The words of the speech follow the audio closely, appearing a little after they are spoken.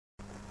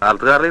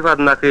Altıgarlı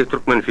adındaki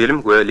türkmen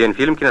film ve len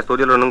film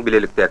kinostudyalarının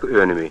bilelikteki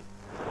önümü.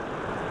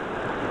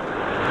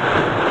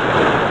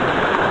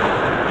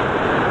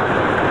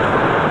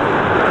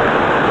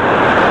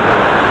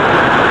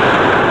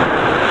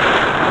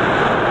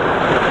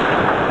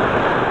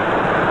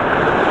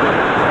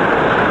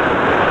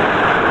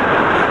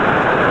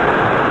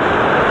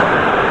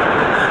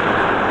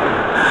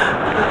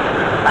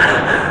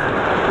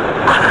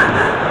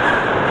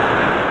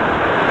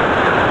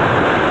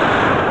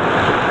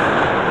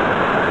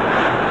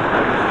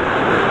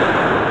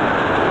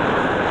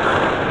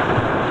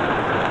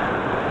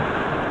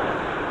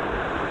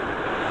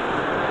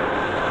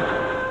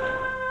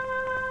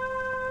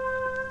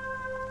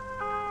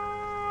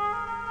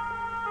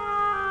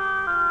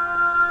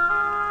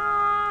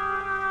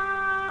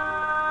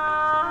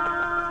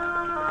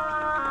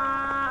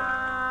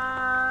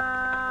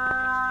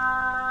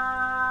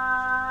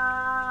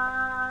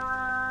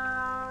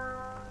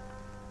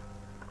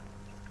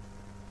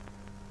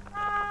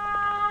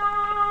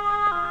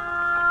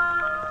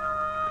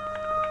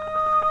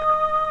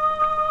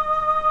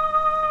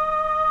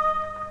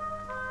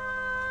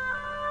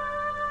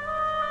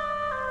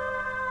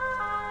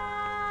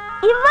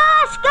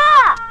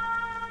 Ivashka!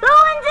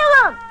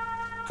 Doğunculuğun!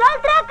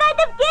 Çaltırak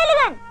kaytıp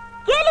gelin!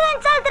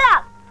 Gelin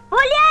çaltırak!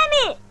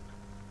 Polyami!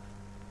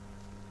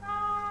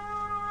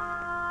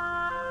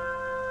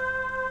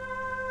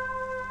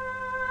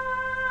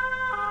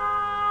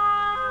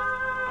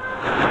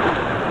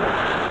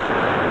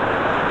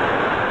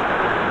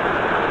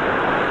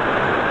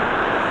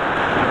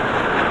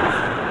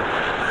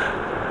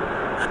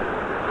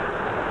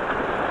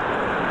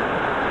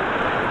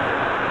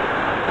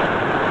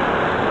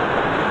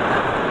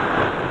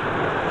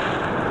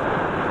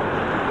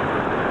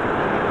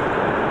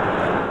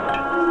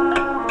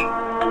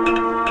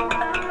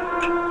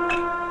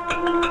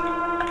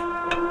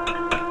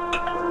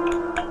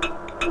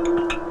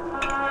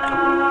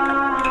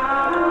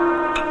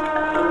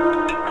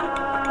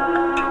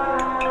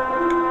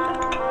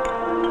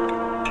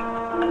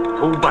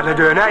 Bana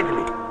döneydi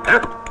mi?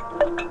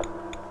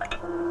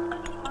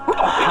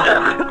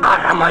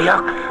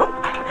 Karamayak!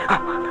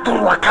 Dur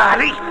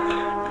vakali!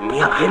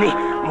 Niye seni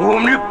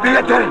mumluk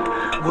bile derin?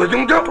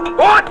 Gözünde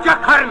ot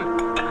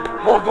yakarın!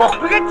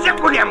 Bozok mu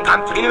geçecek buraya?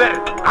 Kamçını ver!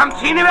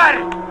 Kamçını ver!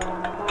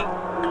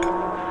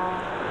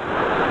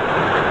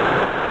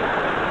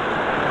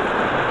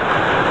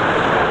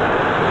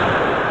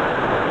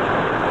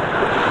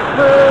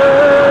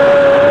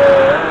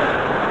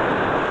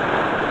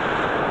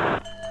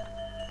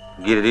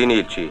 Girdiğin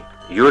ilçi,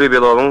 Yuri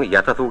Belov'un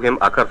Yatatugem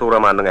Akartu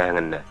romanının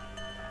ähenginde.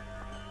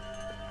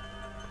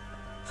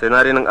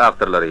 Senarinin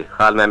avtorları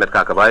Hal Mehmet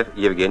Kakabayev,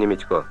 Yevgeniy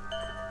Michko.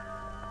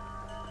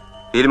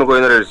 Filmi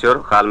koyun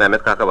rejissör Hal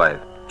Mehmet Kakabayev.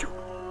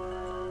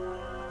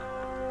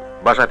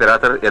 Baş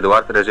operator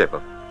Eduard Recepov.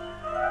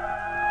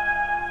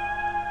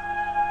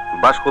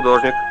 Baş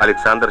художник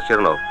Александр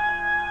Чернов.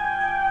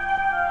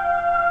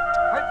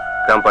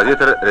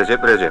 Композитор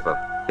Recep Recepov.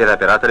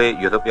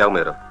 Операторы Yusuf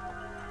Yagmirov.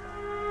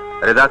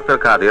 Redaktör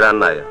Kadir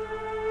Annaya.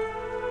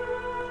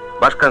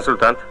 Baş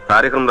konsultant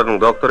tarih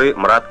ilimlerinin doktoru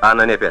Murat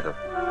Ananepetov.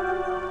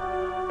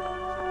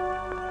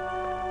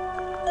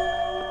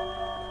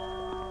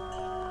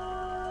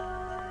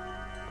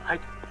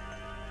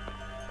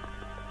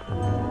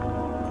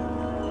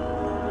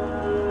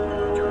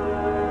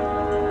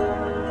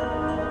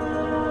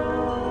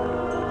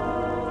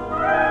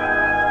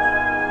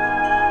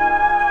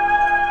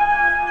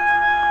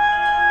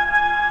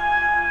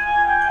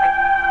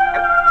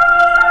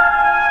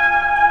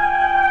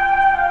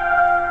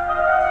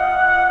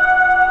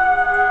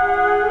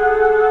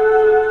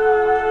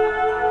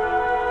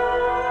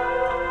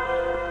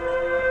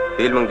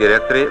 Filmin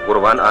direktörü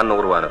Gurban Anna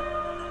Gurbanov.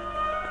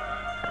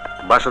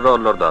 Başı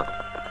rollarda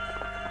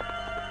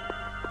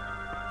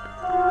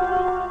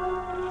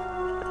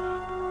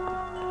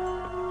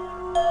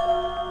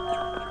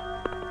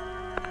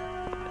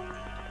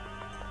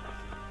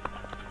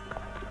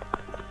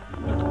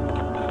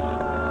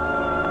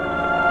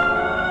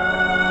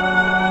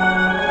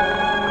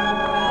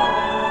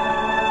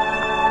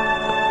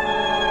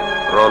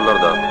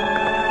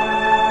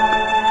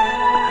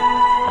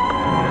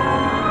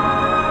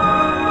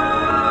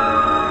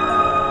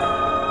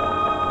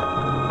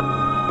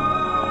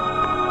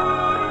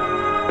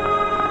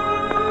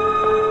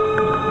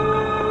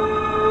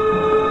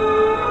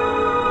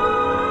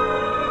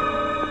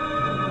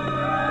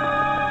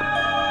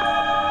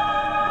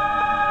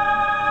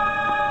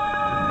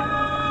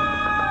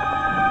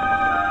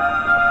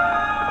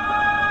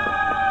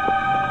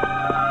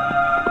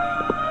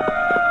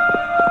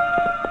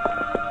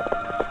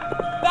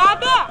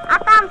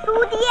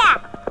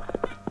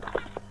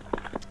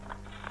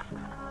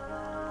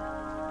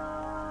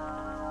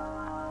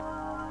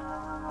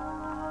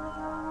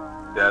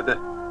Dede.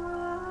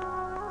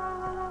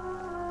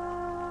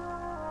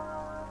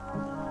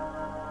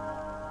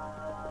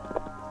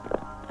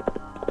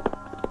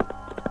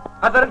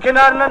 Hazırın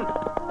kenarından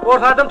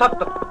ortadan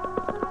taktık.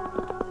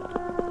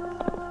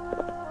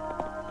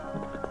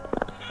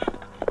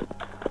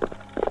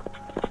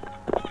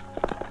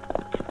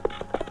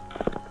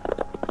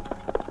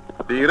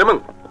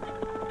 Birimin.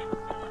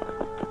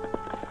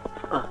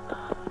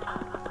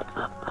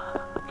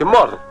 Kim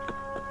vardı?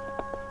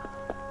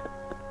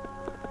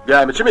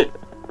 Gemici mi?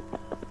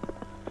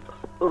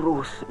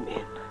 Rus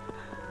men.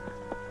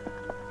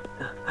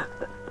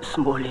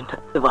 Smolin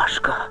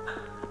Vaşka.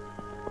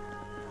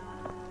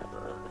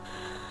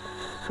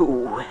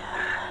 Suver.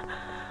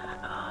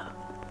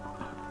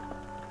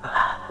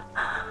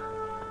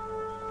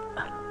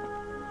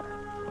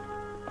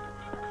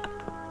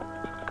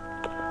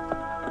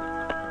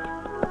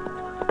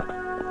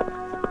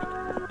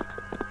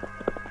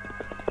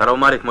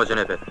 Assalamu alaikum Hoca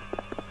Nefes.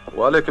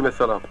 Ve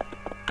aleykümselam.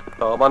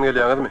 Tağban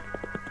geliyorsunuz mi?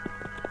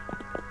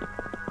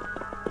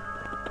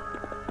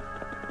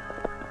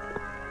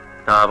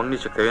 Tabın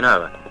niçik köyün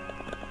ağa?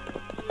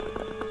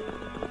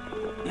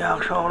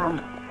 Yaxşı oğlum.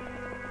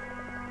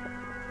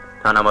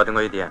 Tanamadın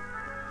oy diyen.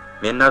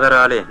 Men Nazar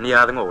Ali,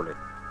 Niyaz'ın oğlu.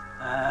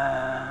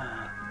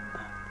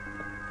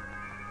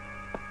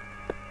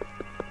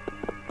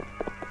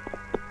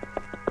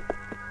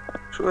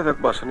 Şu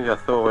edek başını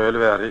yatsa o el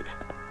veri.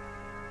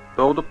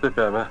 Doğdup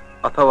tepeme,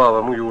 ata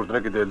babamın yurduna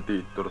gideli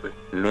deyip durdu.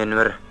 Men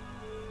bir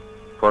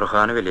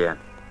Korkanı bileyen.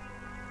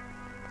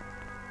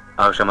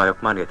 Akşama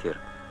yokman getir.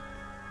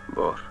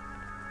 Bor.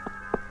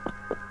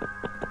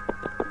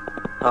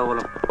 Ha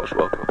oğlum. Hoş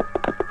bakalım.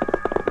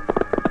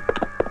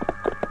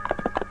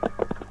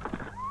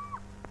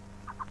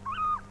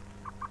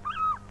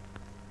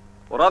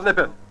 Orad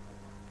nepen?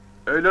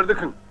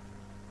 Öylerdikin.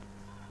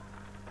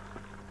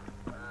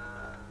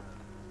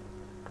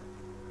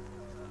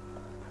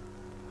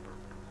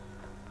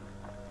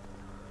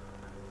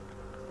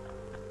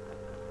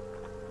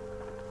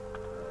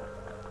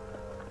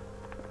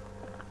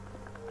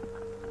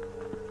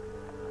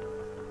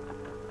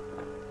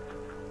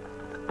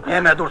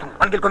 Neme durdun?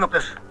 Angel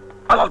kömekleş.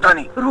 Al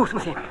altani. Rus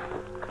musun?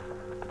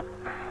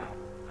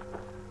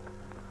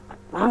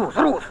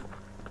 Rus.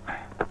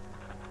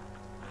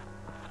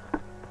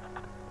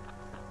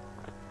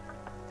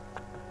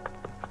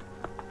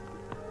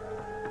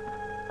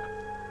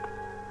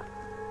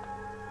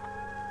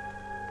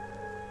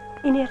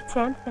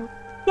 İnertsemsin.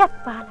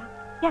 Yat balam,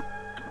 yat.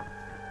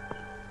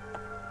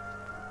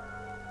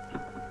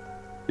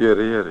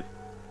 Yeri.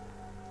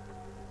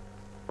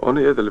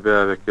 Onu edil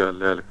beğenmek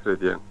gellelik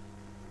rediyen.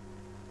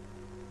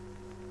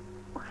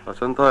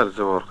 Hasan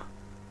taylıca var.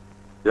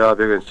 Ya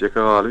begen çeke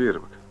galı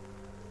vermek.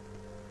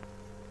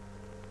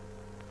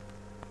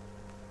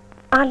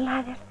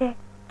 Allah verse,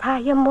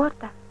 tayım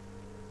orada.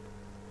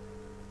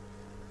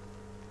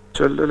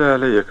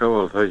 Çöllelele yeka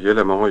olsa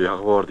yelemem o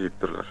yağı var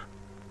deyiptirler.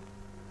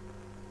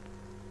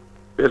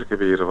 Belki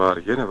bir var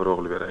yine bir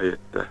oğlu ver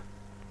ayette.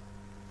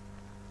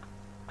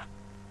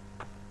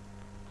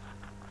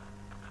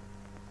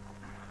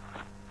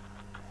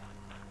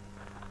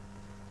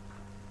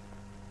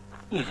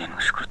 Yerden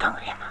şükür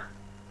Tanrım.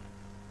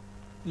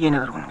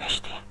 Yeni bir gün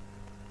geçti.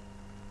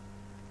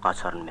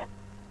 Kaçarım ben.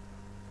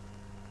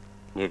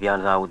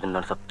 Nevyan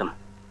zavudundan sattım.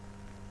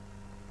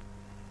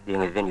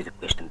 Denizden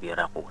yüzüp geçtim bir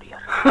yere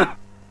uğrayar.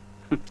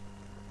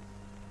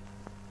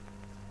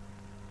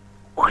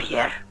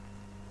 Uğrayar.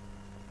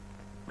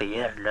 Bir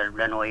yerler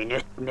bilen oyun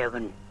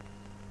etmegin.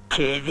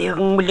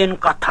 Keziğin bilen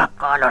katak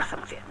kalarsın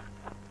sen.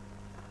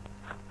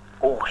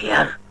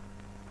 Uğrayar.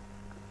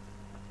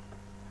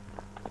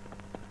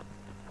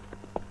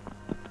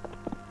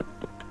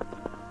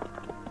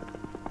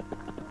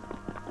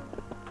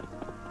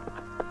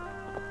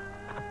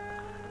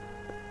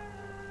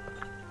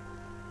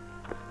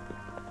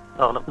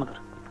 Sağlık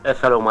mıdır?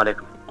 Esselamu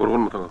aleyküm. Kurgun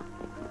mu tanıdım?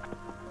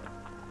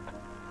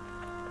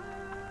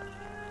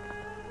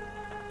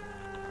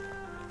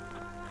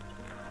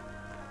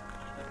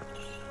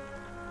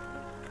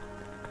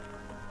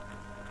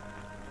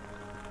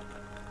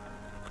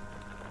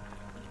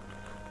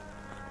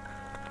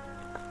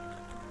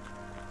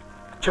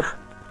 Çıf.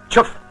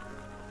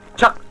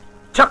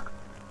 Çak.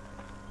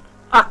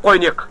 Ak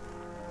koynik.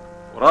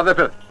 Orad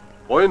nepen?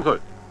 Oyun soy.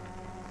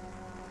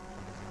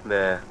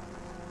 Be,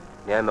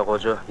 neme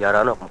koca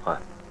yaran ok mu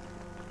ka?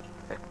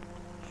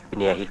 Şu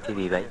niye hilti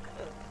bir bey?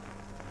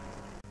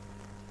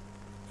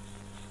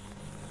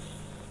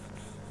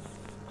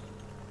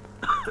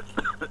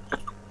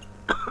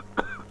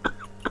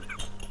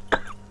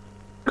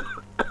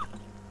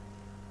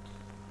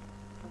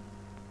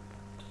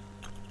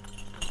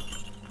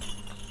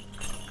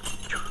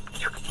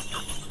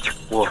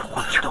 Oh,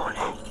 konuştu onu.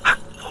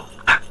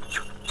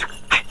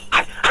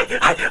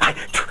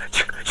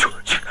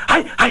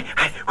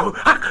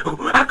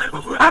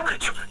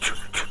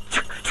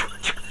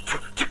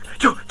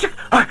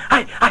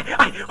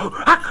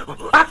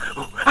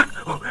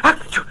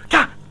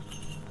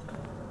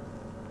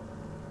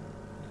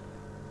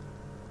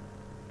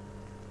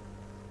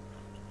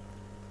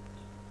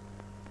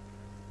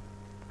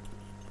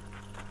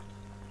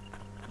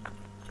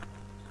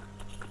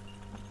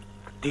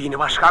 Dini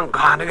başkan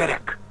kanı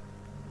gerek.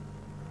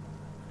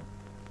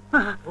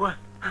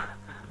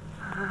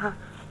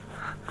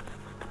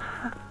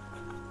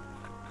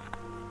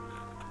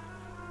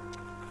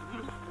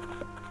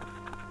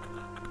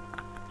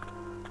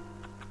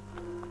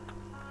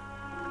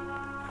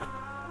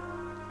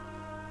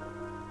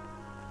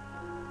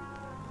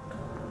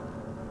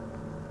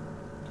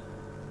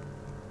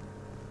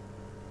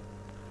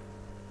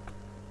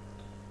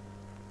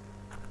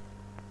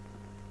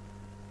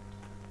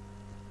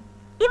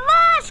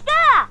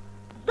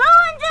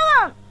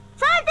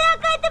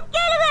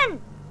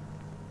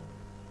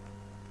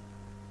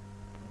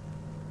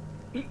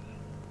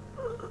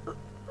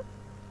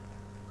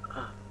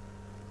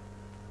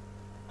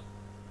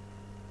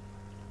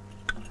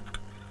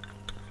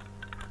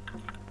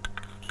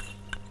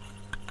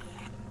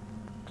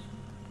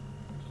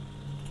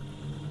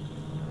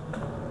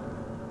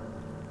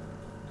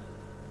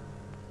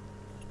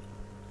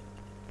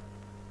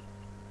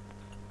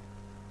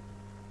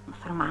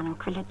 Musulmanın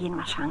köle din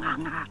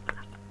maşanganı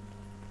attılar.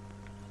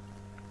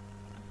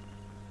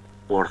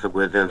 Orsa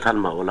gözden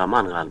salma,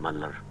 olaman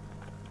kalmalılar.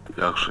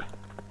 Yaxşı.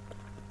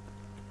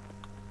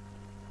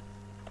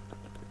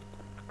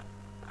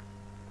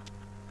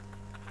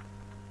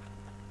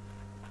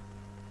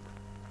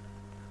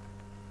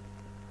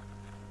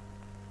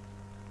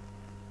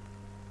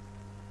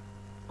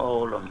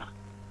 Oğlum,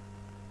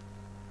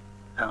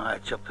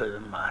 sana çok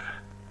sözüm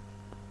var.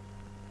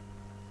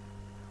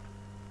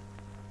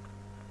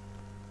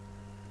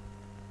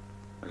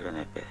 Uzun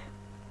nefes,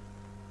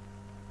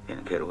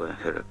 seni kervan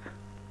sürüp,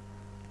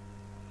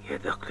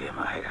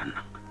 yedekliyime hayranım.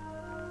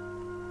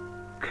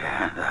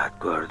 Kehan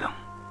zat gördüm.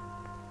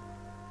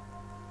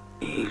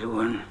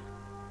 İyiliğin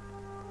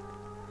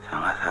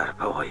sana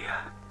sarpa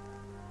koya.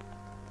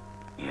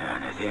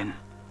 Yani sen,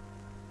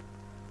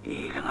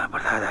 iyiliğine bir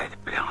tada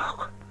edip bilen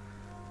yok.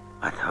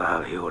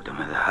 Atava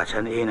yurdumuzda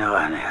haçan iğne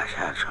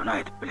yaşar, şunu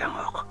edip bilen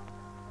yok.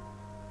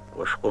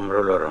 Kuş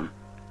kumrulurum.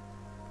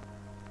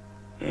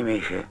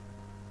 Hemişe,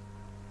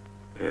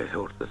 öz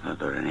ortasına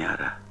durun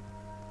yara.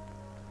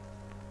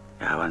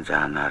 Yavan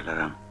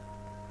canlarlarım,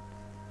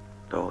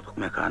 doğduk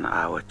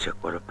mekanı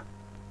avatçık olup,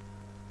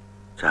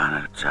 can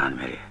alıp can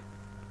veri.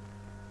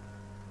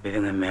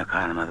 Bizim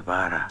mekanımız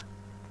bara,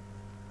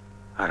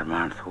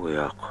 armağan suğu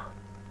yok.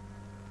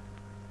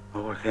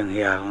 Oğul sen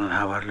hiyalının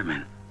havarlı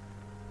men.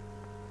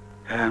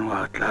 Sen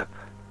vaatlar,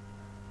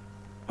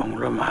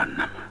 oğlum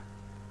annem.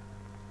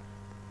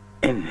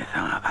 Enne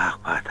sana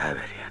akbata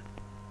veriyen.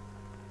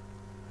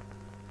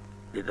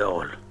 Bir de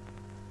oğul,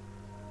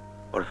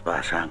 orası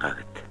başanğa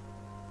git.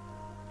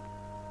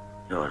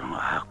 Yoluna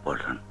hak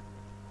bolsun.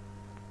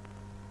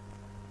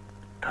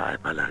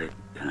 Taypaları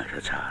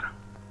denese çağırın.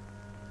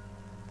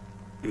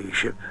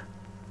 İyişip,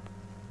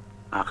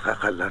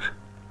 aksakallar,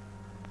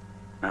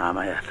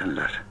 nama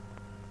yasınlar.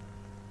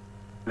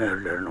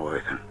 Mühürlerini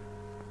koysun.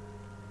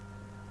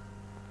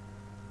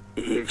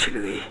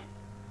 İlçiliği,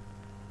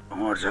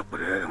 onurcak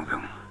buraya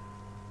döndün.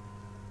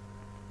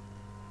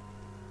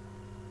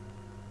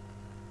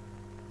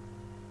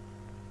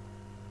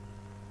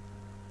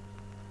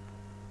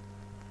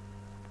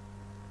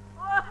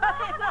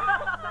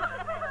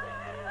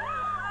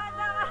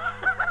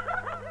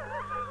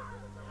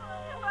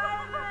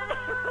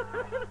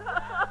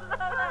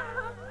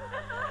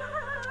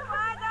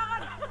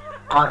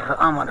 Karı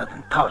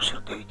amanatın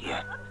tavşırdığı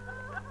diye.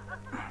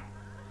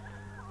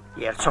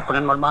 Yer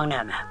çokulan olmak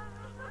neyme?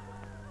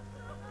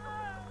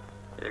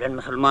 Ölen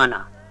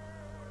Müslümana.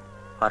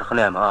 Farkı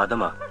näme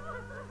adyma?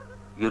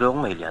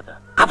 Yüreğin eýlýärdi.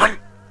 Kapıl!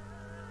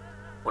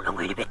 Ulan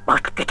öyle bet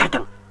baktık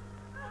getirdin.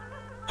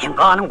 Sen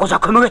kanın koza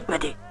kömük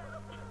etmedi.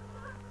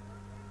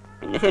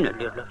 Ne sen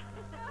ölüyorlar?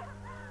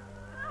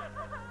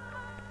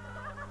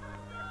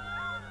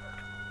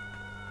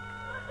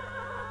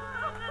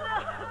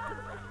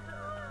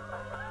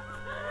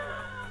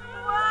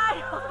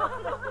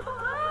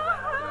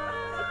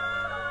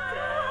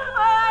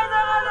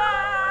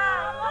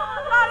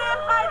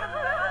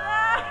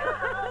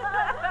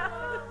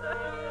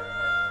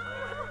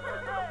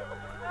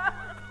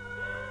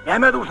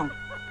 Näme dursun?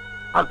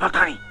 Al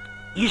patani,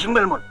 işin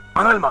benim ol,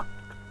 anılma.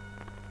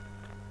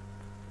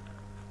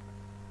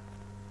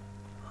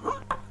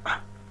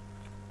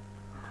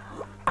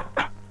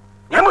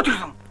 Ne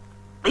mutursun?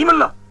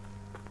 Kıymırla.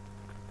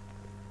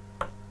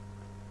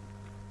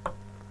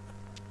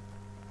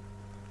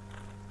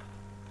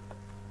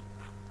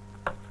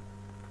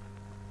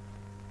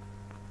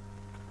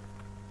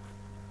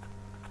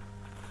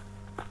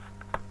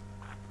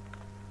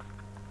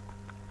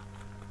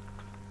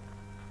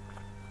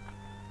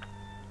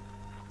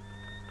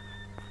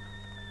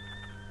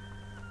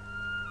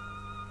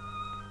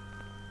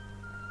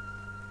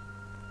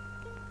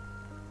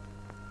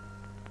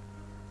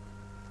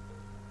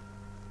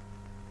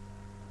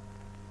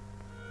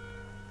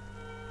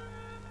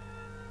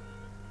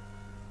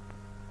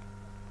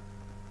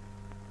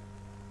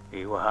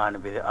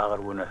 İvahanı bizi ağır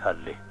güne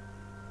salli.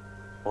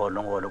 Oğlun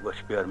oğlu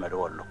göç görmedi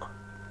oğulluk.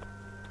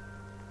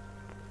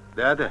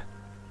 Däde.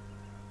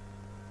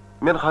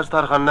 Men Hacı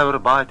Tarhan'la bir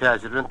baý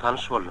täsir bilen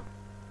tanış boldum.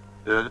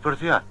 Özü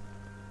pürtýär.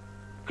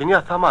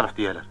 Kinya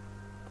Samanow diýerler.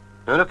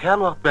 Öyle kän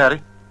wagt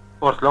bäri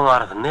orslaň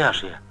arasynda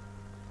ýaşaýar.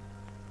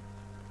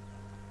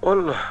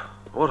 Ol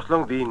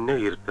orslaň dinine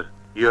giripdir.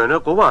 Ýöne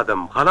gowy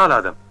adam, halal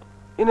adam.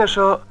 Ine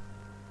şo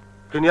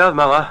Kinya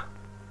maňa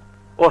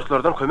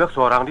orslardan kömek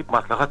soraň diýip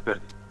maslahat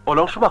berdi.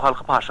 Olaň şu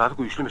halky paşasy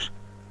güýçlümüş.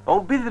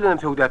 Oň biz bilenem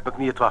töwde etmek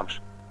niýeti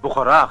barmyş.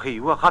 Bukhara,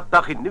 Xiwa,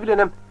 hatda Hindi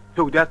bilenem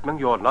töwde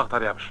etmek ýoluny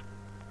aktarýarmyş.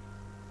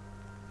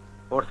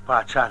 Ors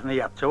paçasını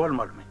yapsa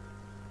olmalı mı?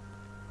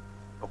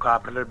 O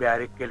kapırlar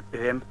bärik gelip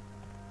bizim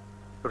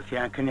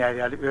Türkiye'nin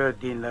yerli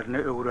öz dinlerini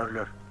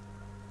öğürürler.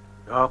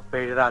 Yok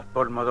beyrat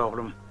olmaz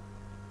oğlum.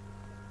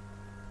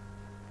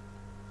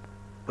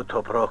 Bu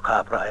toprağı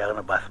kapır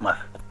ayağını basmaz.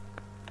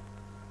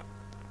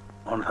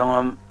 Ondan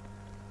sonra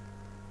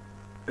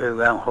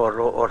ölgen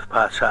horlu Ors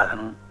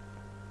paçasının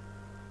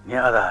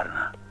ne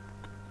adarına?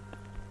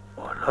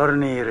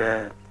 Onlar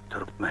nire,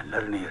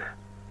 Türkmenler nire.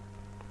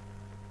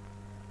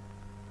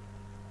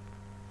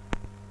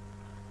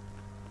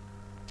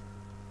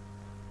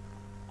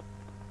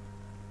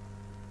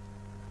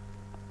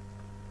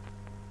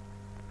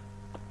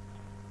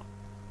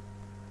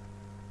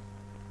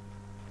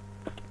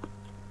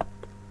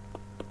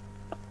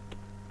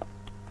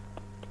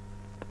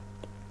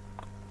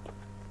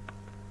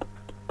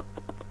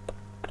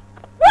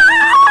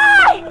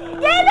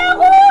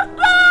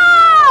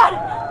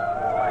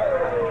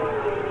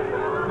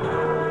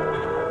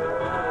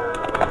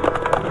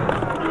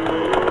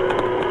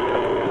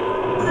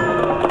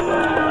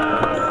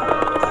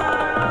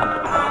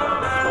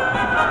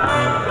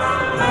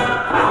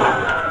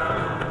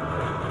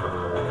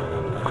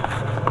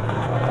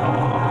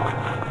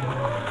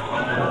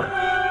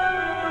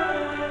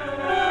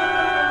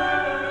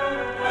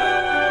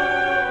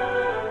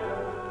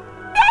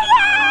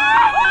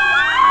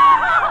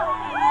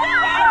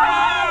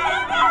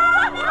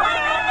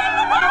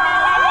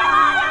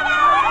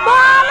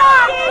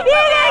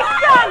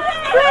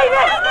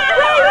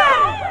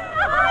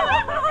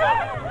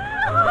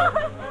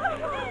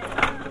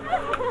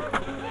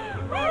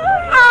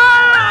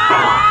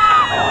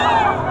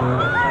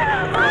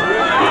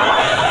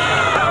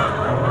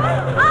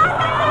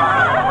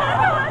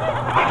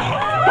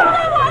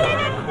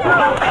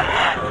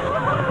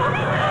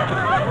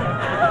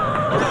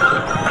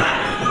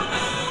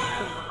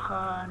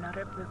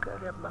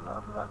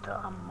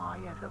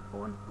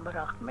 Allah'un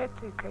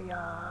rahmetike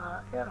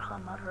ya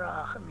erhamar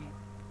rahimin.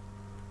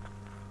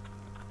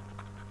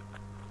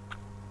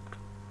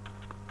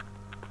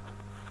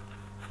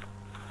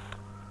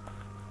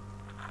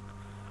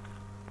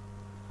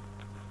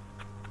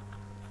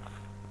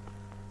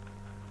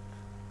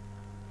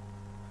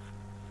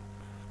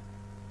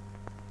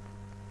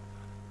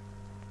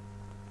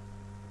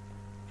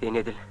 Sen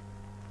edil.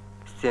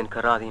 Sen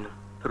karadinin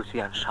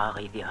pürsüyan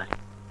şağı ideali.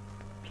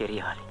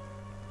 Periyali.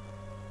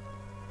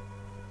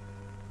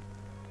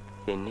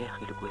 Sen ne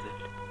hili güzel.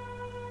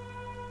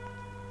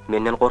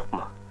 Menden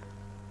korkma.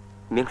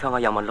 Men sana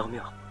yamanlığım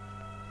yok.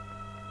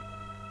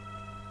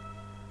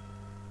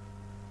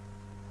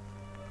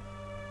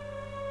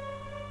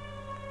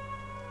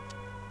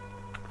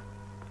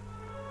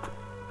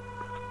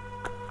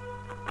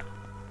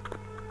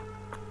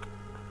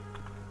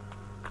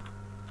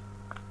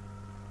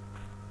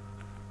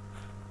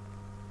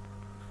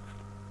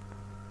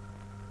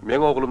 Men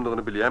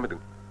oğlumduğunu bilýärmidin?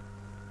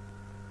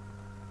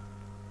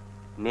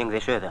 Men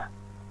de şöyle.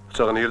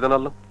 Bıçağı nereden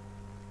aldın?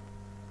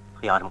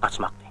 Hıyarım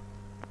kaçmaktı.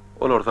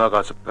 Ol ortağa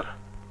kaçıptır.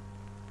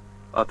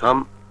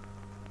 Atam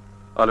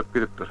alıp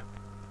gidiptir.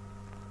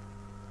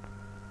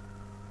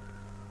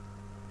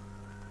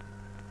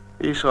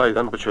 İş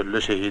aydan bu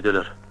çölle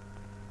şehideler.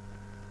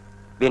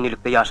 Ben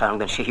ilikte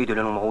yaşarından şehit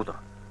ölenim oğudur.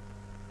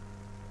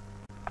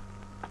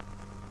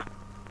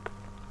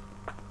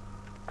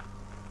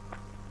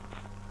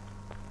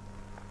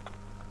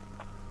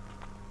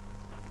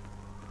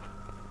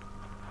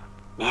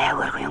 Ne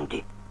görgüyündü?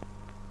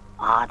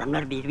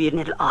 Adamlar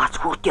birbirine ağaç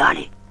kurtyalı.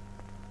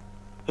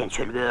 Sen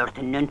şöyle bir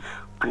örtünün,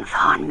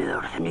 insan mı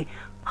örtünü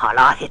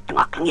halas ettin,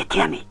 aklın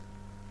yetiyor mi?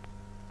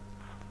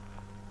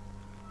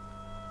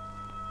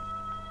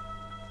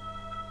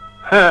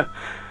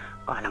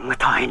 Alını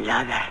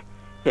tayinle ver.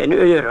 Seni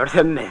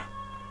öldürürsün mü?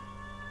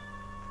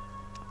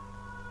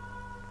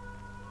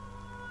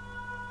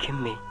 Kim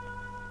mi?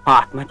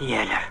 Fatma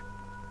diyeler.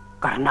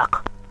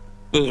 Karnak,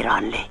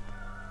 İranlı.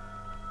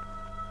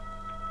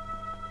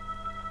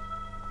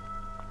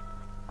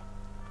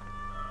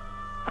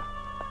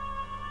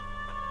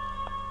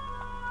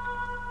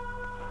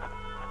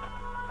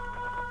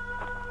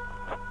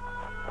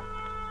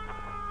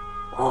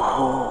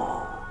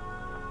 Oho!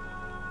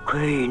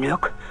 Köyünük,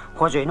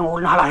 hocayının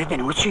oğlunu halas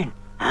edenin için,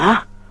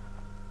 ha?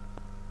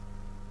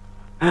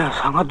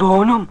 Sana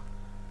doğunum.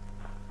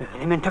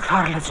 Öyle men tek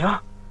sarılıca.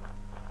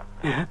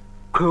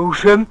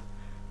 Kövüşüm.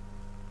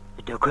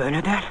 Bir de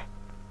köyüne der.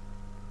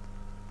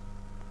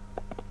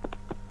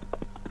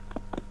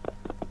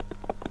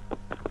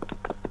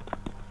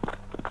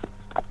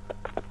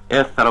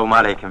 Esselamu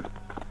aleyküm.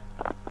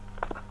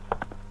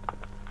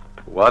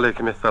 Ve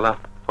aleykümselam.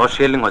 Hoş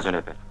geldin Hoca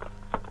Nefer.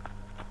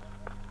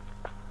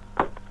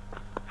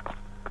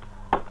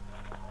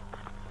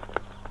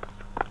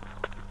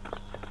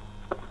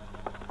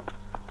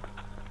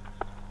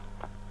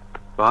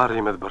 Var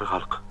imed bir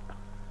halk.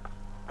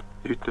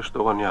 Ütteş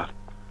doğan yer.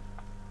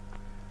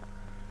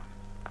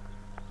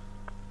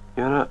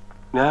 Yani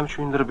näme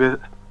üçindir be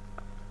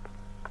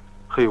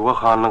Hywa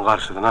hanyň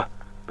garşysyna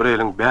bir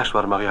eliň 5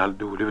 barmagy ýaly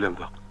döwüli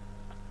bilemdi.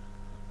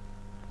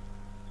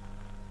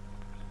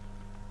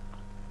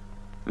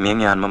 Men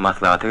ýanyma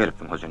maslahata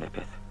gelipdim Hoca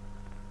Nefer.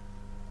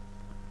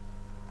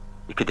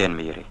 İkiden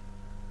biri.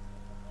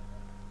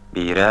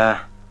 Bire,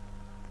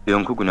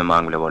 öňkü güne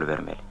maňly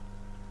bolubermeli.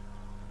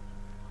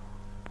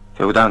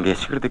 Fewdan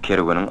geçirdi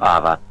kerwanyň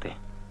awatdy.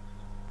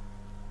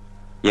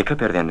 Ýeke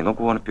perdendiňe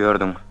gowunyp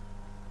ýördüm.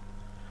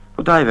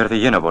 Hudaý berdi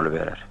ýene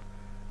boluberer.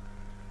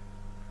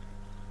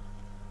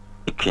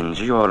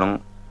 İkinji ýoluň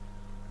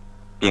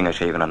ýene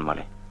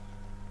şeýginanmaly.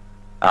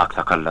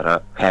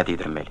 Aksakallara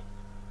hädidirmeli.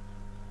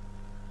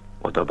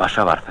 O da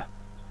başa bardy.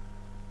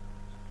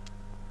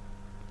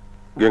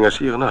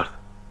 Geňeşi ýygnar.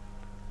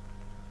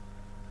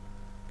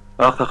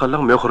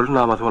 Aksakallyň möhürli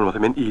namaty bolmasa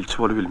men ilçi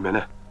bolup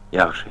bilmene.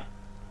 Ýagşy.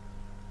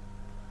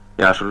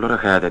 Ýaşullara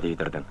häde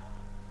diýdirdin.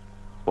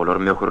 Olar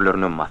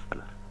möhürlerini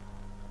masdylar.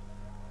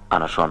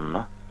 Ana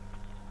şonno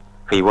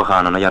Hywa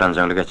hanyna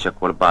yaranjaglyk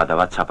etjek bolup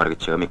badawat çapar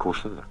gitjegi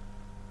kuşdyr.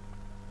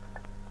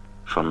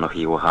 Şonno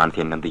Hywa han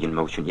senden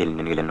diýilmek üçin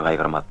elinden geleni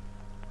gaýgyrmaz.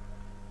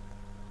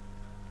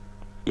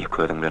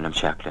 Ýeködüň bilenem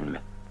çäklenme.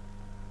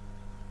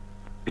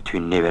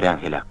 Bütün neberen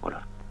helak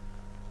bolar.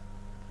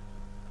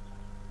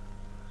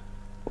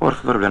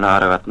 Orsular bilen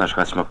ara gatnaş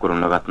gaçmak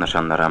gurumna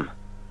gatnaşanlaram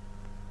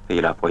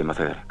hyýlap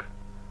goýmasa gerek.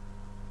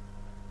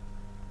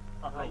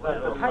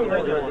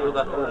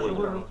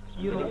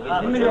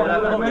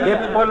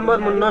 Hep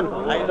bolmaz bundan.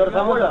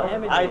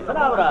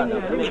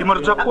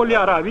 Kimirjak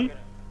bolýar abi?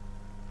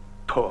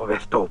 Tövbe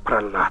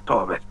estağfurullah,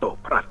 tövbe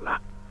estağfurullah.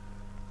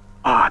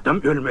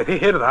 Adam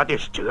ölmese her zat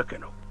eşitjek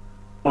eken o.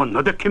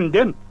 Onda da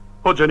kimden?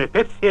 Hoca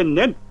Nefer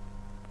senden.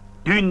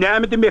 Dün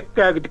näme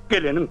demekkä gidip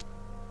gelenin?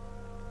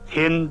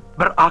 Sen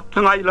bir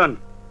atlyň aýlan.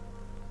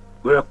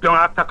 Gökden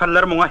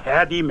aksakallar muňa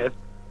hä diýmez.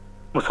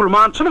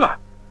 Musulmançylyga.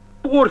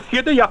 Bu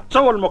Orsiýede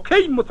ýapjak bolmak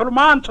hey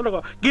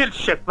musulmançylyga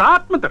gelşek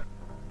zat mıdır?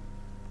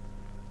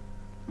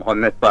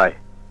 Muhammed Bay,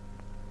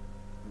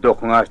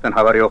 dokunaçtan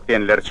habar yok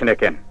diyenler için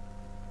eken.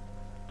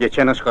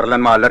 Geçen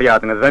ışgırılan mallar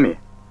yadınızda mı?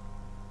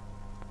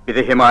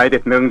 Bizi himayet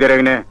etmeğin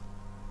deregine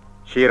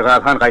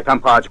Şiirgazhan qaytan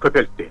pacı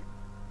köpeltti.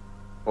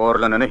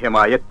 Orlanını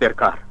himayet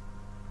derkar.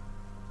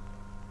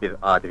 Biz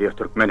adi bir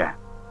türkmene.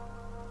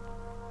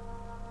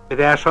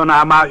 Bize şonu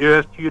ama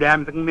öz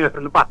yüreğimizin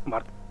mührünü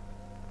batmardı.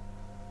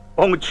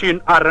 Onun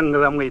için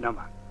arınıza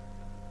mıynama.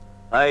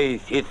 Ay,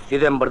 siz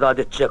sizden bir daha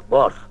detecek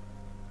bor.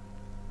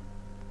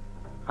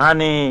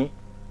 Hani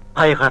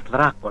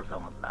aykatlarak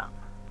bolsaňyzlar.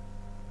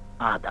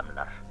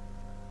 Adamlar.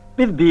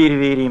 Biz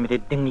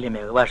bir-birimizi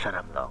dinlemeyi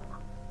başaramdyk.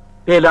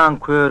 Belan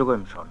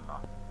körgüm şonu.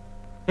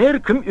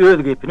 Her kim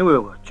öz gepini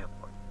öwürjek.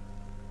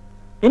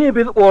 Ine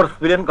biz ors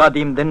bilen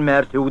gadymdan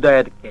mer söwda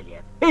edip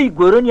gelýär. Ey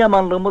görün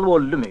yamanlygymyz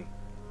boldymy?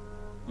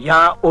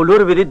 Ya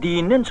olur bizi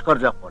dinden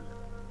çykarjak boldy.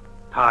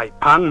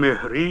 Taypan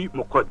mühri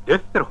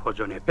mukaddestir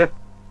hoca nefes.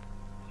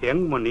 Sen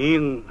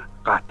munin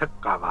gaty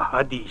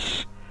gawaha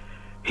diýiş.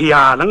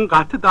 Hiýalyň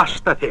gaty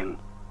daşda sen.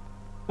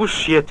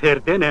 Kuş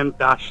yeterden hem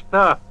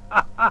daşda.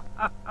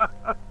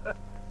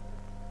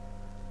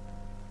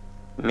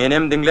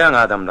 Menem dinleýän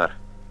adamlar.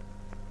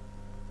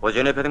 O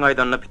jenepediň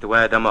aýdanyna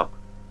pitwa edemek.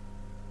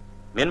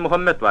 Men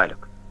Muhammed Baylyk.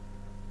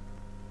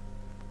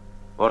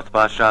 Ort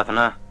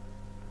paşatyna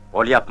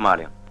ol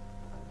yapmaly.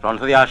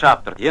 Şonsuz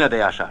ýaşapdyr, ýene-de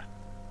ýaşar.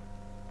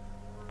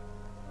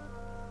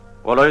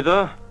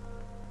 Olaýdy.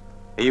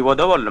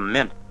 Eýwada boldum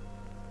men.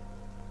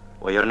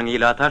 O ýerniň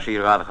ilata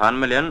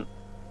Şiirgazhan bilen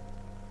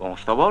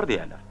oňuşda bar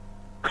diýerler.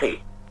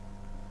 Hey,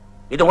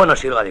 gidin ona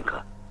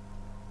Şiirgazynka.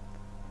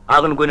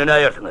 Agyn gününe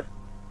ýersiňiz.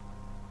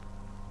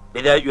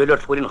 Bide ýöler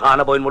suwyn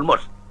hana boyun bolmaz.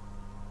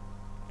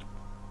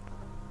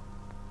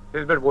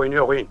 Siz bir boyunu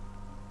ýokyň.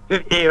 Siz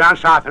Eýran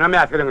şahatyna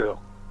mäsiliňiz ýok.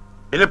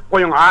 Bilip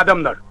goýun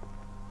adamlar.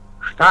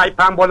 Şu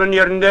taypan bolan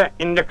ýerinde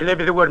indikile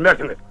bizi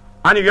görmersiňiz.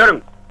 Hani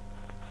ýörüň.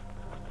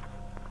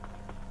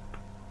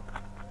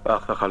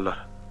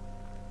 Aksakallar.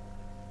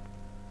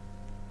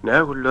 Ne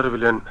güller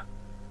bilen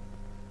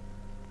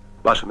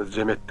başımız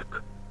cem ettik.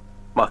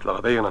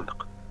 Maslağa da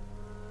ýynandyk.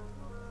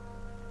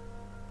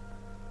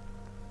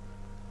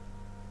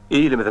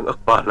 Eýilimizin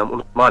ykbalyny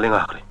unutmalyň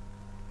ahry.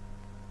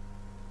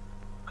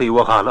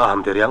 Kıywagany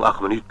aham derýän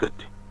akmyny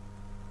ýitgetdi.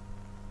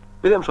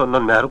 Bizem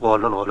şondan näri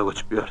goldan gola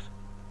göçüp ýördi.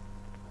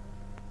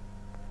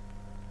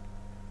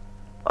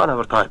 Ana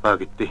bir taýpa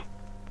gitdi.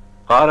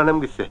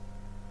 Galanam gitse.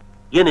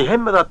 Yine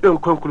hemme zat ön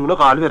könkülüğüne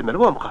galy vermeli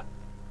bolmka.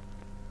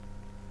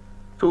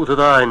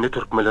 Suuda indi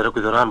türkmenlere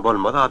güzeran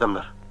bolmady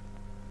adamlar.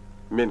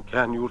 Men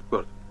kän ýurt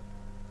gördüm.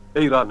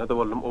 Eýranda da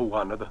boldum,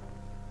 Owganda da.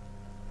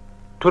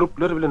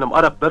 Türkler bilenem,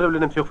 Araplar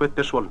bilenem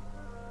söhbetleş boldum.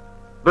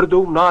 Bir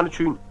döwüm nan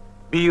üçin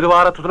bir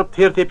wara tutunup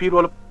tertepir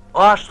bolup,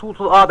 aş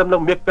suwsuz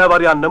adamlaryň mekbe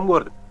barýanyny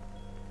gördüm.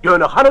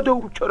 Ýöne hana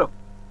döwüm çörek.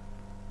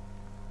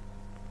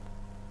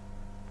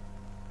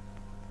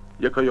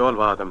 Ýaka ýol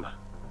bar adamlar.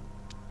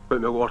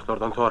 Kömek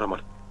ortalardan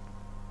soramaly.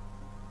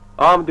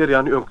 Am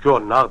derýany öňki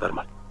ýoluny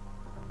agdarmaly.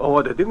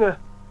 Oňa dediňe,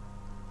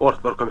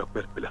 ortalar kömek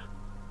berip biler.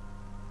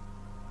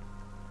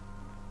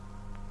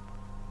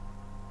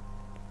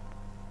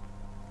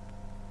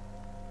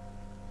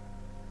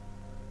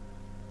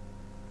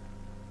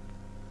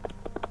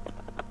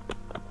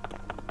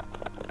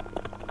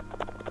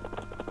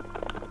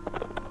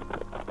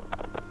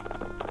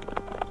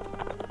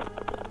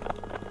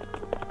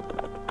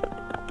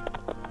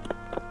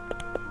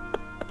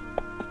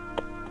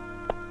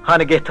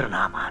 Hani getirin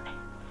amany.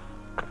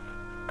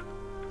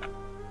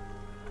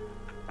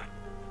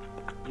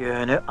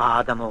 Ýöne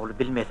adam ogly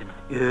bilmesin.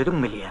 Ödüň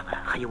bilýär.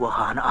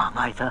 Haýwahany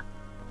aňaýsa.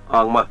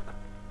 Aňmaz.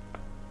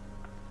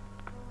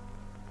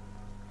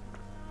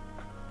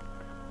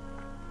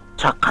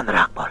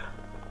 Çakkanrak bol.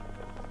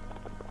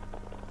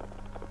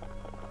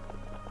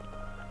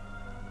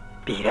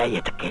 Bire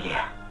yetip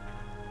gelýär.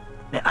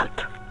 Ne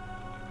alt.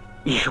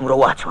 İşiň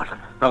rowaç bolsun.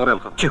 Taňram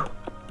kan. Çu.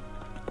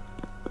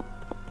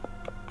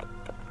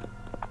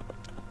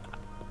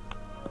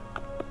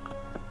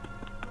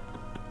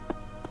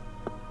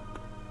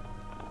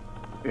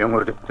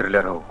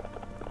 Öňürdikdirler o.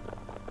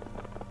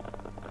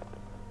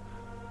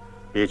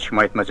 Hiç kim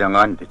aýtmajaň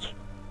andyç.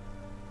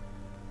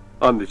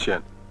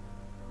 Andyçen.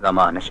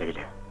 Zamany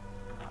şeýle.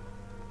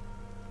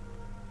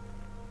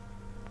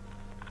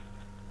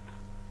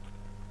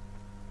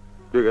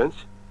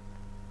 Begenç.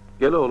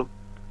 Gel oğlum.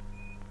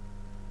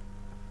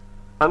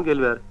 Ham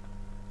gel ver.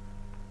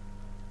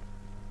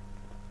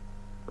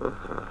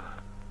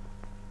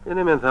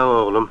 Yine men sana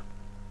oğlum.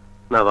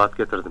 Navat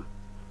getirdim.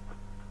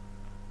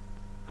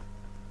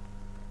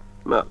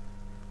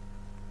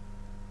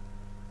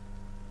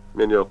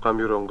 Meni yokkam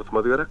ýüregiň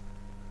gutmady gerek.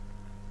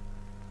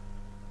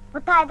 Bu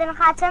taýdan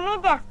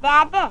kaçamydyk,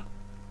 dädi.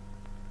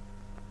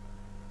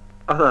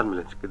 Adam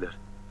bilen çık gider.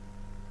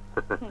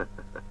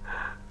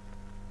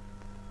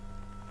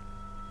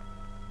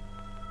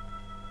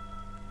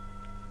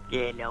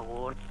 Gele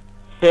urt.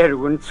 Her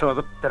gün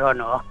çolup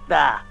duranok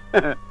da.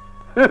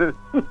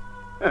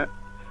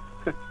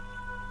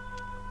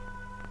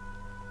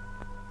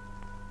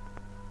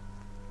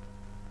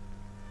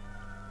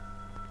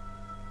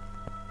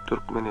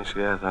 Türkmen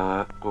eşeğe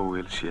sana gowy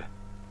ilçi.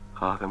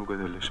 Hasam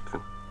gözelleşipsiň.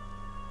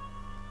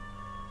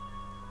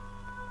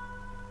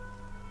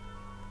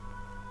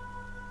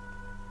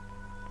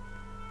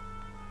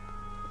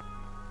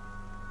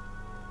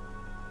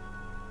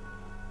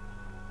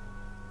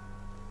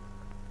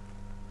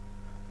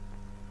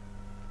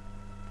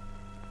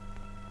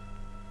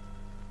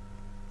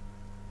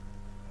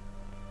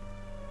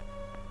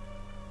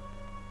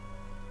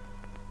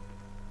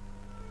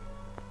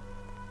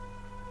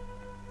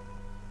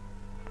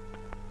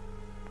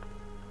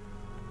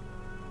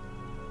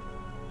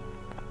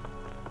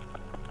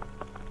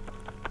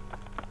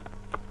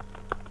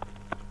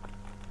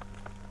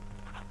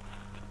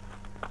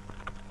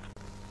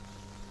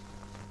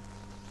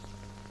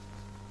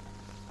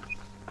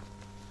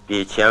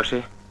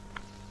 Beçäşi.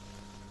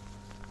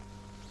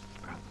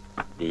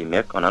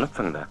 Diýmek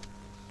onanypsyň da.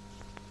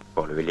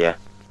 Bolu bilýär.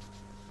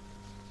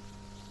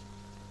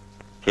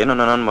 Sen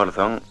onanan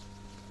bolsaň,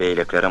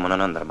 beýleklere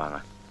onanandyrmaňa.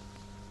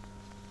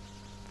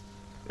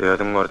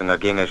 Özüň gördüňe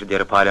geňeşi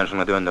deri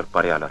palyanşyňa döndürip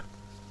barýarlar.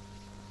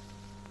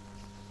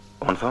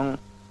 Onsoň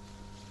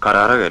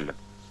karara geldim.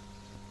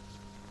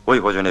 Oy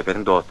hoca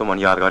nepetiň dostum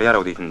ony ýadgar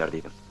ýaraw diýsinler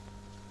diýdim.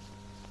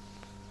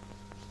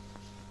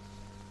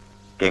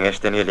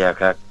 Geňeşden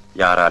elýäkä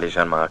ýar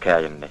alýşan maňa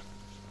käýindi.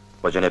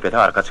 Hoca nepeti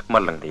arka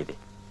çykmalyň diýdi.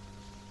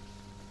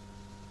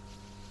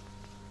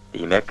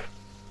 Diýmek,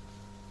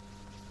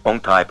 oň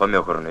taýpa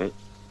möhürni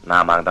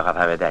namaňda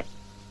gatap edäk.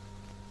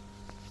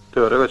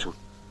 Töre geçin.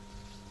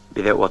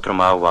 Bide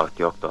oturmağa wagt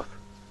ýok dost.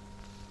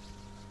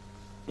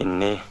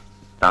 Inni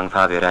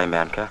taňsa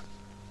beräýmänkä.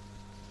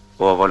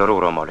 Owalar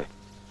ugramaly.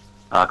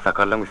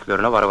 Aksakallyň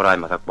üstlerine barıp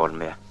aýmasak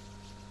bolmaýar.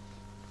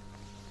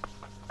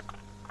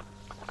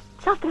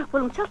 Çaltırak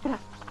bolum, çaltırak.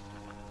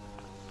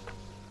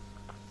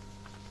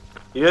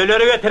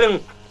 Ýöleri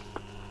getirin.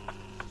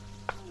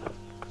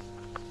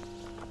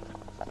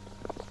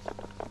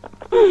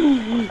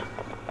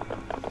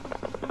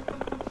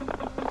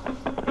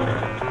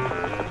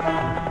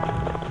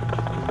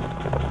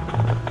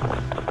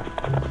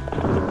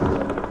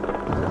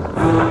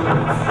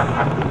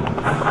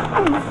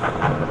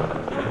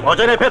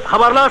 Hoca nepet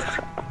habarlaş.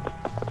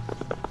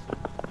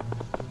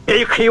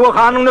 Ey Kıyva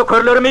Han'ın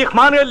nökerlerimi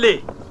ihman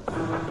elli.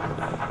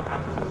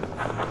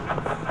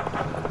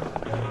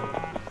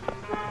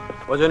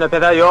 Hoca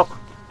nepede yok.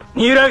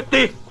 Nire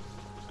gitti?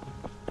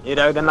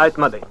 Nire'den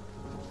aitmadı.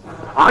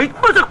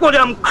 Aitmadık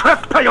hocam,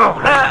 köfte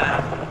yok.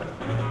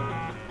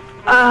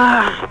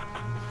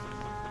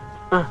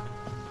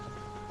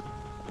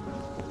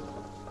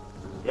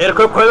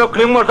 Erkek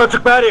köylüklüğün orta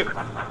çık bärik.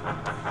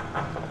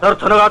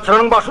 Sırtını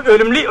kaçıranın başı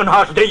ölümlü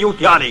ınhaşı de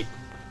yut yani.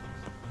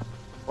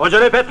 Hoca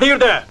nepet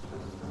nerede?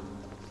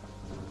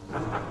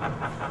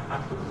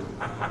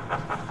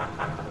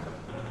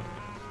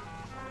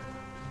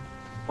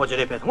 Hoca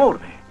nepet mi olur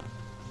be?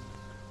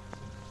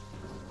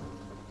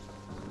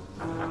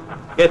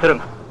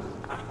 Getirin.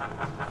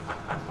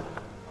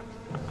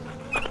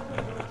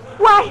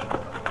 Vay!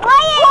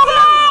 Vay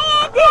yeter!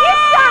 Yeter!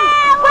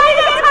 Vay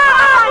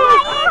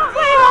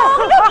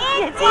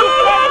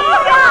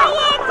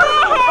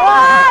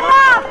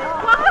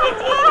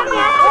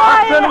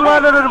Aslanım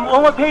varlarım,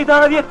 ona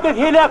peydana yetmez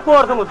helak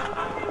bordumuz.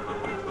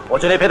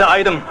 Hoca nepede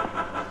aydım.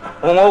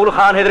 Oň oğlu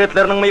Han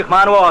Hedretlerinin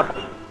mıyıkmanı var.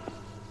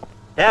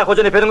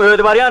 Hoca nepedin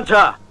ödü var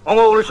yança, oň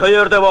oğlu şu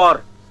yerde var.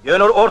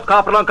 Yönür ort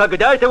kapırlanka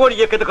gidayte gol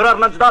yekedi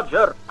kırarından çıda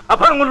düşer.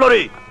 Aparın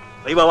bunları.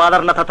 Kıyba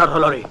bağlarına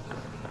tatarsaları.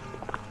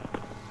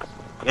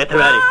 Getir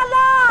bari.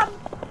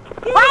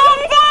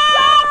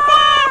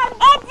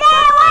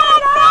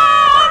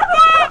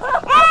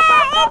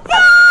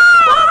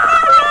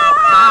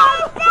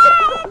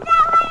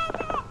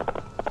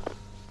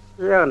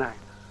 Yana.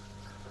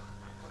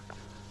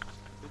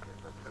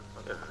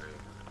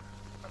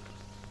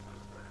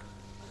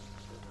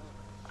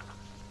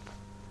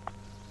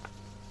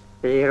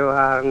 Bir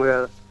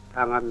varmıyor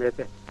tamam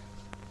dedi.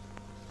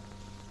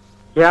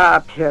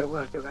 Ya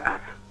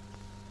perverdigar.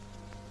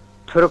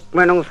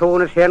 Türkmenin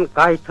suunu sen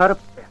kaytarıp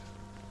ver.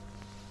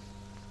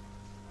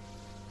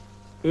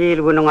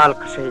 İlgünün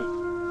alkışı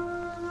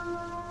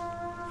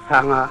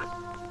sana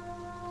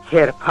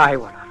serpay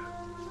olar.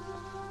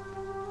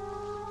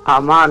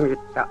 Aman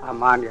gitti,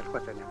 aman el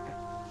kocanı.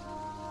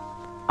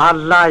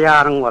 Allah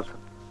yarın olsun.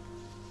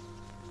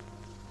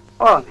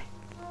 O ne?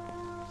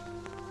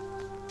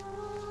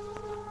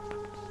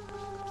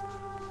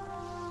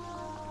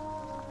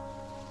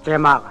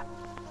 Cemaat.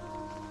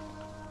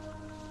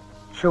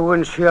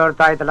 Şuun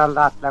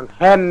şiyordaydılarlardan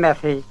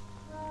hemmesi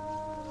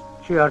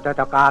şiyorda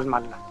da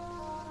kalmalılar.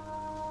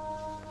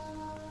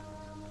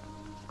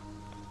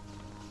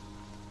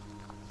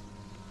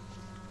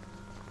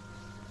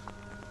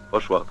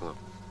 Hoş wagtyňyz.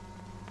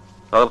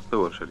 Sağlıklı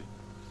görüşelim.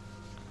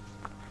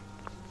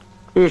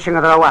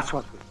 İşiniz ravas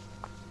olsun.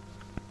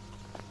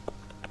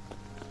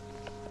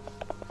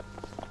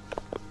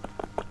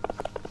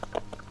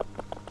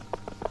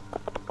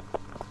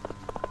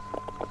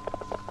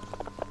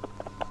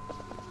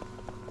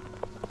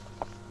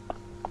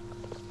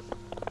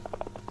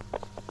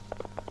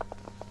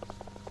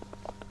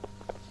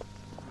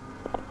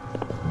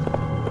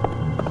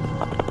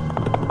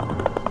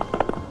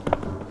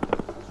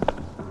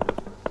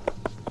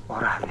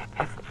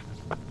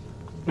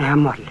 Ne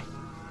morli?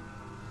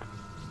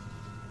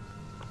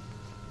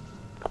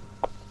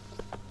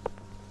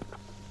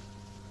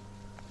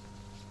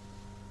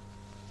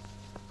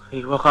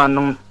 Kıyva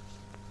Han'ın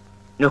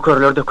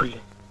nökerler döküldü.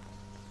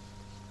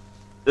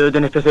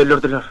 Öde nefes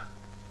öldürdüler.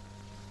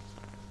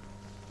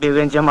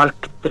 Begencem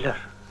alıp gittiler.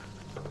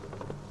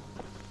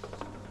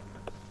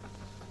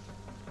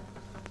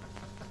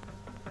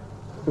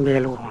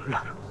 Bel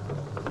urunlar.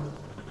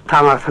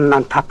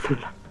 Tamasından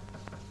tapsınlar.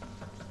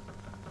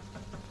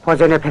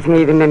 Hoca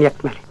nefesini izinden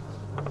yetmeli.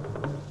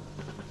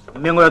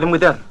 Men ödüm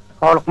gider.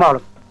 Olukma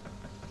oğlum.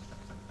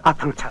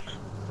 Atın çal.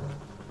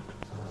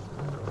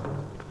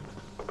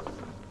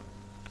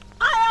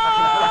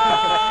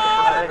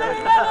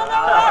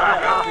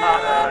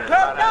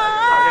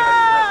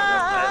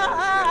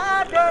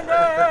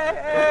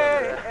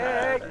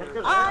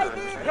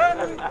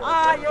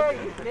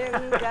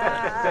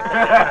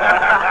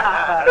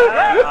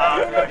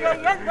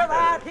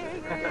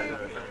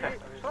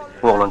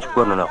 Oğlancık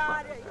görünen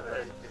akla.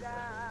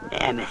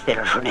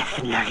 Nämeler şunu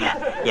etsinlerle.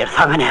 Yer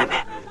sana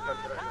näme?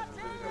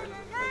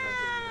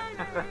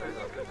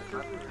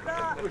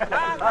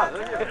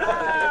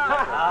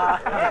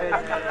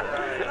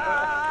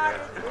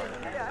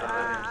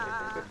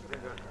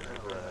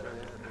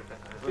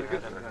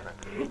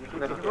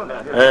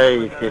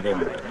 Ey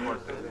filimi.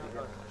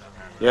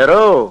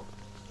 Yero.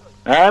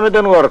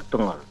 Nämeden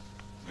gorkdyňyz?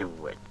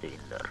 Jüwet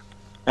diýiller.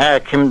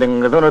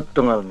 Kimdiňizi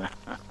unutdyňyzmy?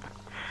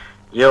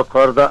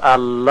 Ýokarda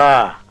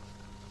Allah.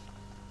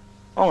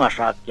 Oňa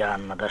şak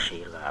ýanyna da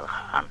şiir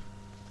galhan.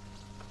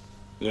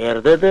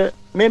 Ýerde de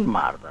men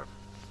bardyr.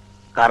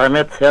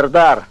 Karamet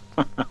Serdar.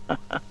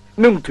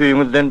 Nüm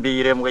tüýüňizden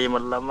birem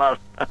gymyllamaz.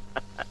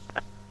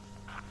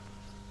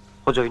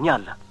 Hojaýyn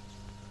ýalla.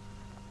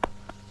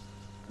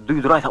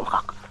 Duýdur aýsam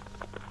hak.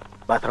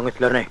 Batyryň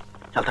ütlerini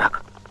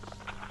çaldyrak.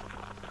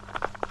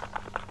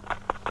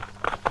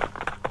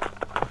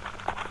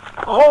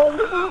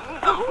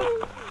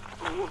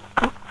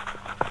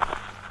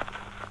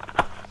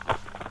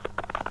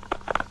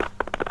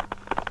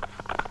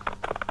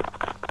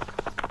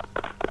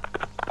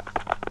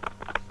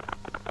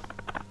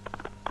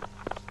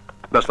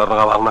 Daşlaryň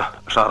gabagyna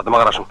şardyma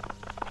garaşyň.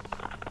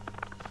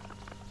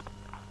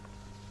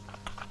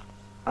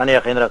 Ana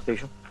ýakynrak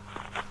diýişim.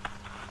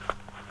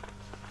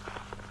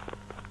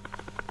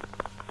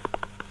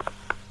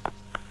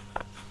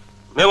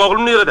 Men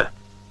oglum nerede?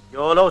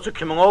 Ýolagçy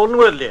kimiň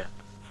ogluny geldi?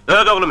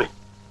 Nerede oglum?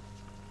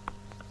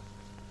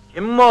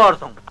 Kim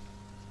barsyň?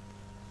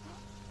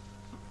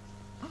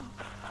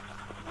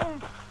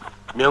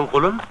 Men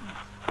kulum.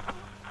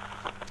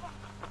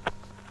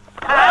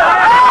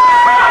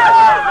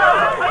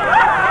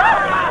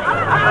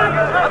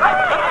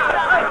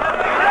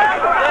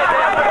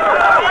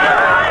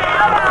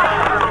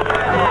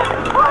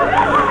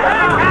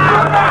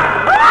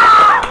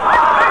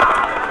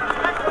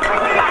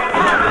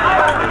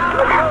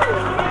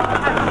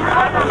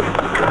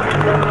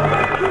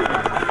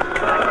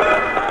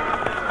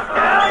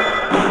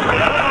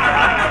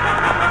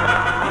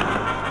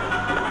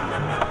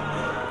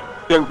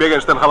 Sen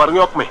begençten habaryň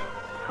ýokmy?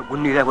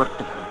 Günnüde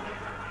gördüm.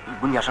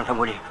 Gün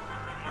yaşansam öyle.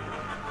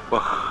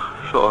 Bak,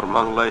 şu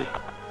ormanlay.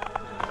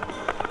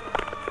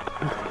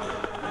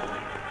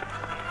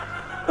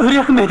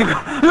 Örekmedik.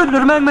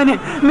 Öldürmen beni.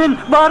 Men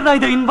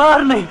barnaydayın,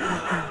 barnay.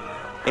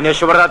 Ine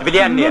şu bardat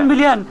bilýän Men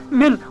bilýän.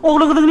 Men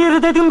oglugyň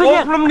nerede dedim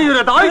bilýän. Oglum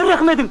nerede? Ay,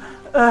 Örekmedim.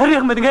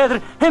 Örekmedim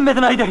häzir.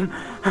 Hemmeden aýdaýyn.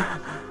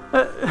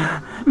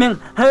 Men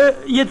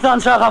 7 san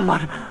şagam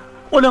var.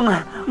 Olan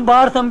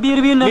barsam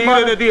bir-birine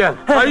nerede diýen?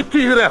 Ay,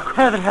 tigrek.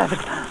 Häzir.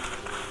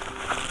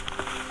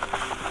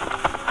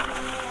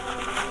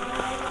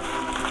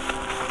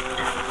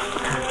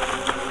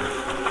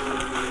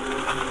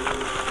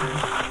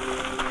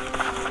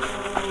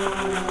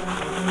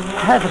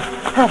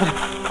 Häzir.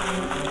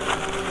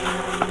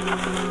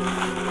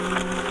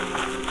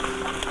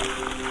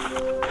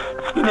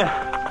 Yine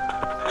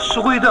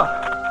şu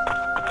kuyuda.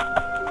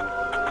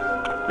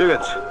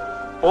 Begenç,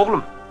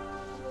 oglum.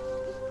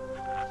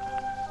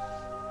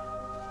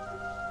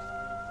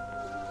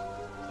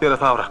 Tere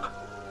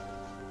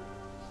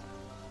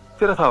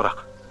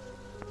tavrak.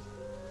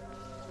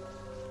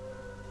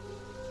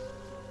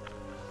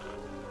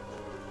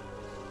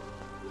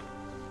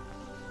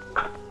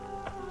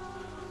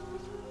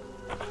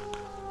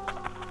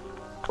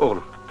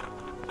 Oğlum.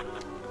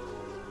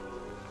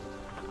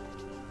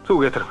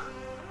 Su getirin.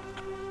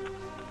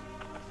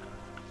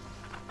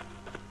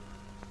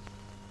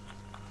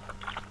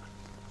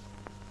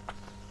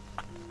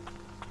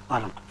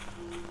 Alın.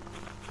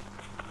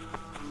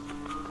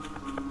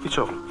 İç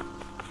oğlum.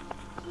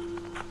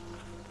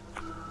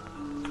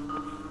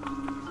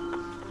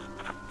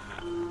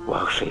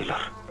 Vah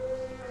şeyler.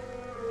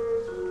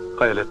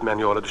 Hayal etmeyen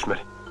yola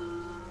düşmeli.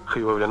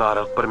 Hıyva bilen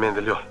aralık bir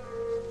mendil yol.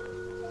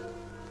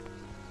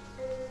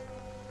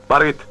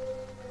 Bar git.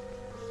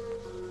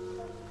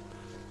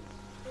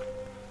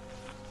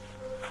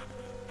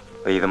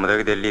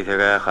 Ýygdymyda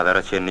delliýsege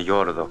hadara çenni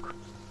ýoludok.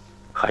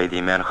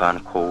 Haýdymen han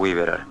kowy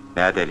berer.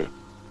 Nädeli?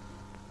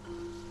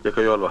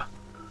 Ýeke ýol ba.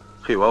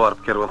 Hıyva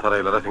barıp kerwan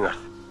saraylara siňers.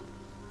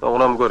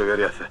 Oňam görüp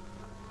berýäse.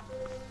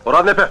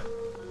 Orad nepe?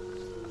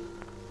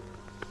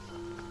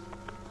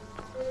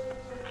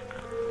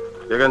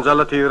 Egen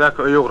jalla tiýrak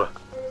öýügri.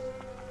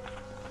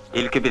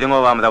 İlki biziň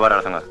obamyza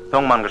bararsyňyz.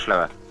 Soňman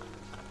gyşlaga.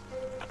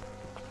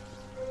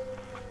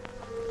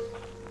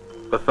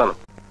 Bassanım.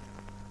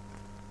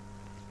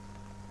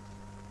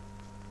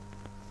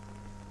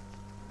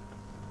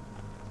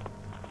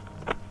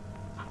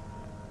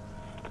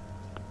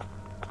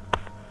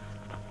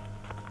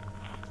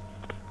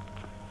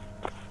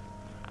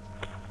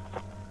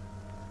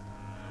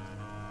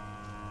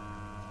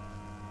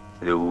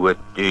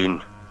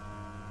 Din.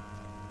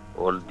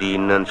 Ol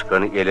dinden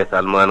çıkanı ele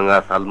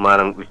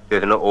salmanyň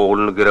üstesine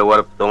oğluny gire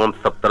barıp soňam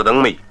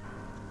saptyrdyňmy?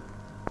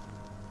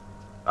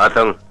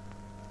 Atın.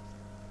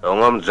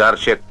 Soňam jar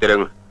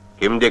çekdirin.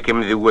 Kimde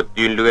kimdi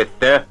göttüğünlük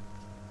etse,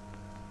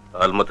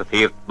 almatı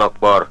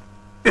seyirtmak var.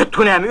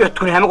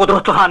 Ötkünämi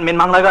Gudratly han men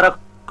maňla gara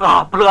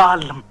gaply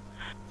aldım.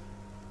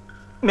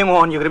 Men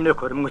 10-20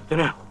 körüm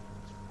güttüne.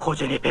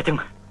 Hoca nepetiň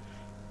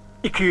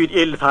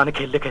 250 tane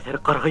kelle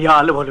keser 40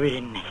 ýaly bolup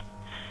ýenni.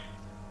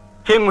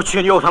 Sen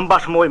üçin ýoksan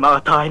başymy oýmaga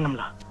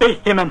taýynymla.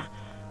 Hemen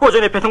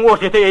hoca nepetiň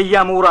ortaýda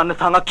eýýäm urany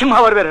saňa kim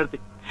habar bererdi?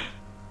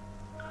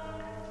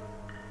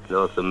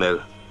 Ýoksa meg.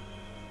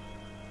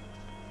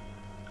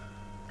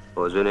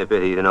 Hoca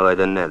nepet ýerine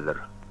gaýdan näler?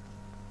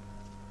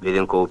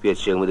 Biziň kopup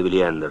ýetişegimizi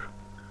bilýändir.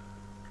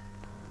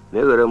 Ne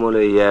görem onu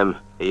eýýäm,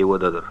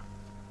 eýgodadyr.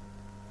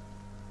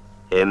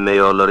 Emme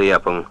ýollary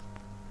ýapyň.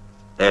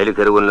 Ähli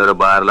kergenleri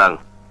barlaň.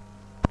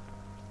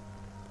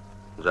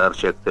 Jar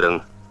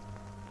çekdiriň.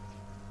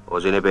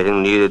 Hoja nepetiň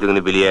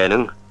niýedigini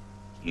bilýäniň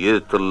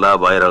 100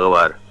 tylla bayragy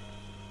bar.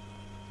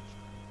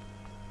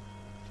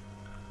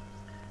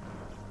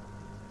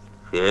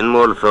 Sen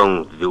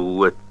bolsaň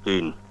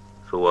düwetdin.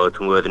 Şu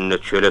wagtyň ödünne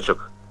çöle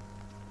çık.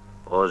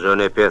 Hoja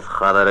nepet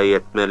hadara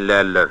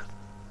ýetmellerler.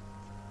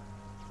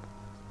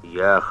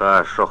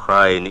 Ýa-ha şu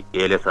haýyny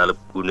ele salyp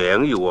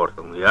güneň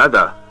ýuwarsyň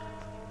ýa-da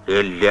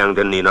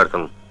elläňden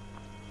ýynarsyň.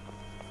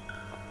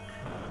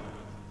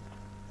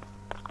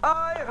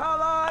 Ay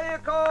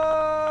halayko!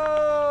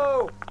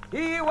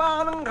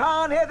 Hivanyň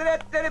han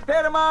hedretleri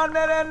perman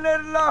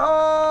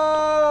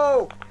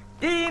verenlerleho!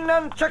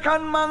 Dinen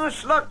çıkan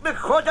manışlaklık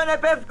hoca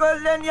nefes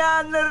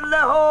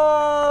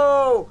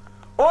gözlenyenlerleho!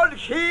 Ol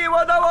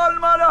hivada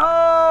olmalı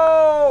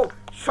ho!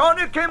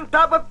 Şonu kim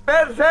tapıp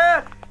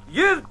verse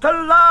 100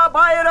 tylla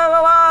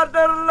bayrağı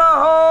vardır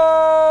leho!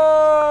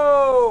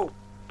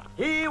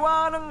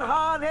 Hivanyň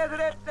han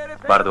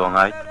hedretleri Bardy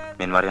oňaý,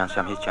 men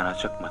barýansam hiç ýana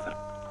çykmasyn.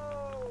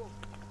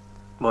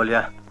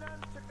 Bolýa.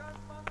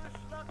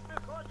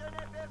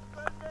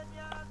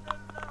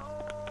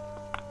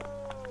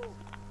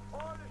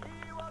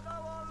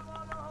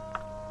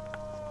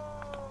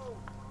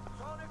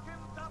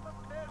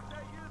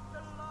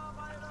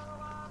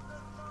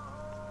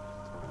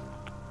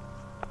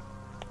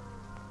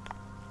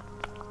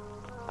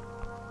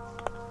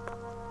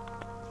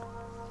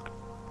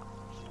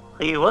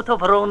 Ýa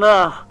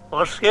toprağına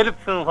hoş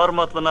gelipsiň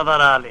hormatly Nazar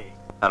Ali.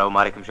 Assalamu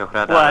alaykum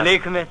Şöhret Wa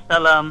alaykum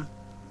assalam.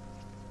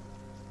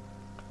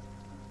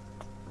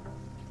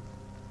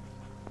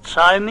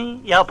 Çaymy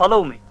ya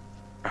palawmy?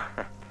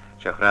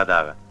 Şöhret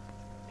aga.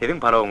 Senin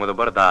palawyňyzy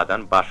bir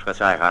dağdan başga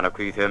çaýhana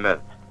küýsemez.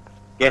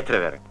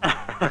 Getiriberiň.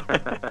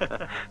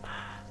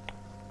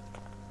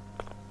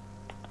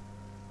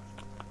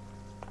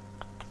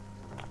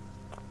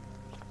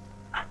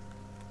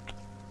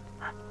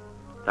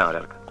 Tamam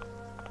elka.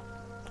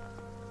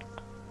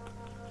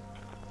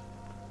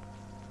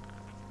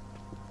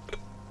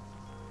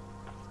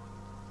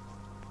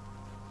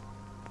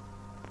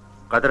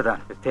 Kadırdan,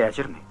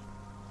 teýjir mi?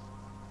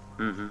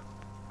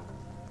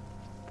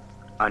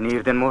 Ani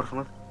yerden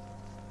morsunuz?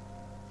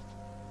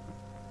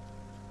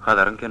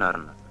 Hadaryň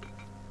kenarynda.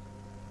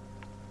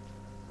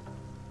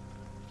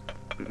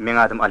 Men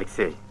adym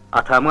Aleksey.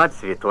 Atamyň ady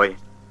Svetoy.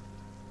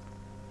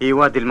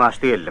 Ewa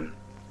dilmaşly geldim.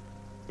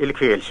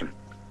 İlki gelişim.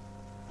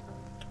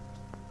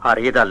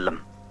 Harýy dallym.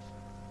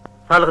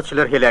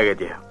 Salgyçylar helak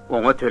edi.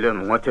 Oňa töle,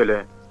 muňa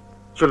töle.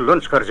 Çullun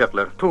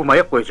çıkarjaklar,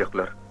 tuğmaýyp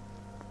goýjaklar.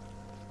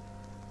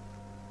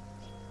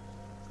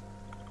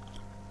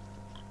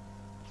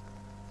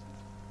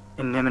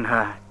 Inne min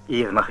ha,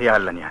 ýyzma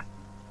hyýallanýan.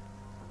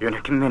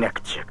 Ýöne kim meni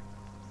ekitjek?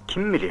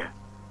 Kim bilýär?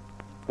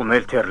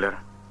 Umel terler,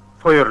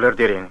 soýurlar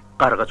dereň,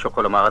 garga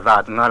çokolamaga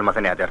zadyň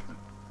almasyn edersin.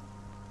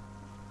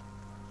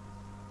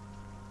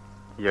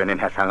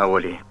 Ýönen ha saňa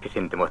boli,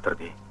 pisindim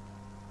oturdy.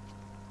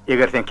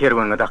 Eger sen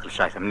kerwenge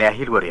daklyşaýsam,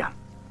 nähil görýär?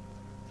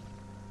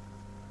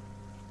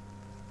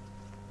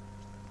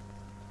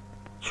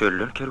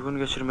 Çöllün kergun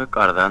geçirmek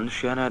ardan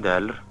düşýän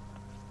ädälir.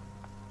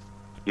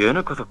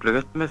 Ýöne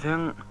kötüklük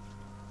etmeseň,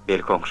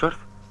 belki oňşar.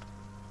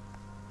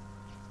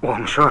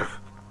 Oňşar.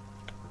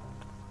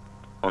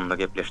 Onda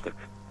gepleşdik.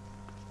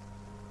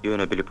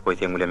 Ýöne bilip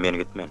goýsaň bilen men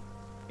gitmen.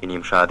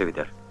 Inim şady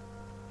gider.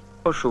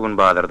 O şu gün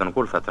bazardan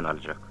gul satyn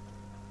aljak.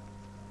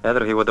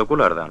 Häzir hewada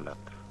gulardan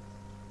alapdyr.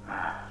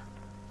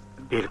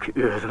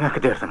 Belki özüňe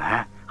gidersin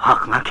ha?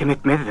 Hakyna kim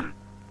etmezdim.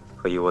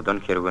 Hewadadan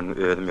kergun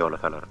özüm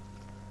ýola salarym.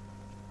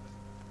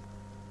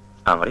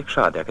 Aňryk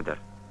şady gider.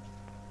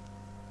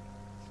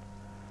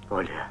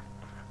 Bolýar.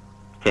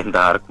 Sen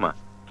darykma.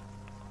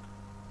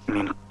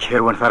 Men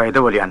kerwan saraýda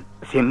bolýan,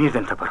 sen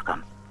nerden taparkam?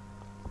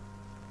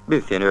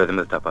 Biz seni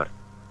özümüz tapar.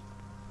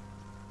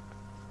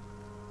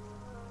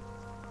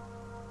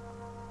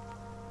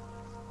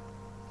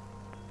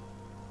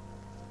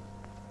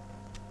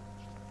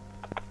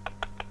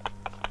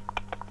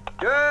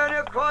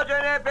 Dönük hoca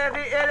nefesi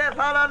ele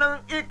salanın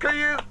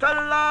 200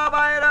 tylla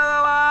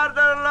bayrağı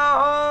vardır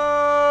lahu.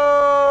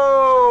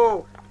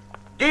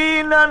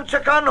 Dinden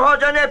çıkan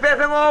hoca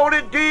nefesin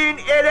oğlu din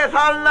ele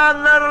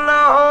sallanır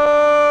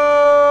lahu.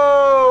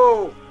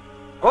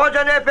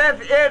 Hoca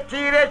nefes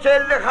ertire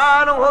çelli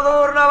hanın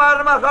huzuruna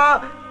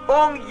varmasa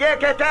on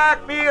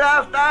yeketek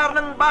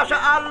miraslarının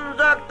başı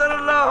alınacaktır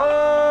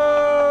lahu.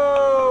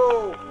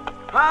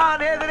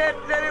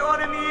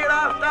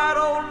 Astar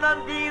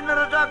oğlundan din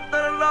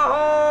rızaktırla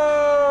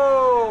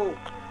ho.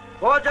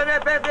 Hoca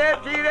nefes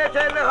hepsi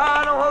Reçelli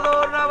Han'ın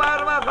huzuruna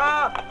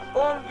varmasa,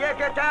 on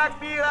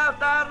yeketek bir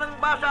astarının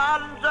başı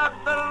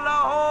alınacaktırla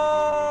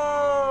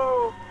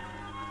ho.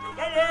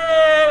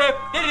 Gerek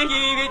bir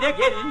gibi de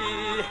gel.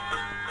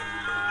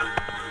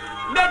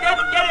 Medet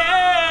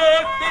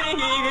gerek bir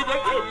gibi de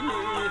gel.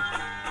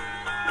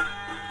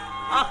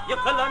 Ah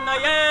yıkılana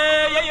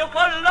ye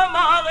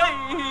yıkılamağı.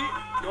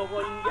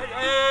 Yoğun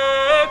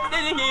gerek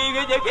bir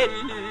gibi de gel.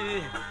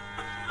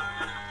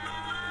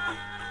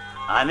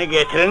 Hani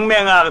getirin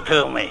ben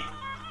artığımı.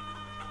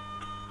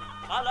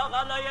 Kala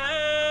kala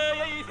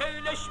ye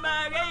söyleşme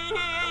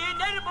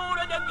ner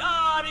burada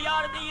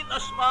yar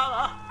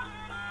değillaşma.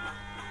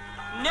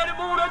 Ner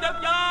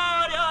burada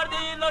yar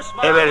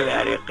değillaşma. Evvel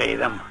verik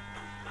kıydım.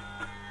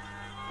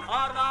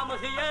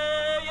 Arnamızı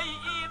ye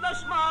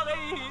iyilaşma.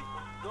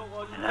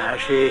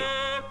 Naşi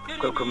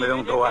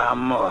kökümün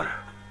duam var.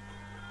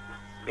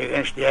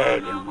 Biginç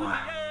değilim var.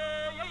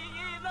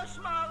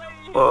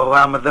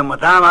 Ovamızı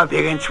mıdama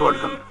biginç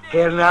oldum.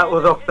 Herna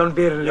uzaktan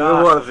birliği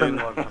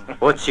olsun.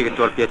 O çigit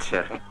olup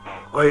yetişer.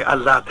 Oy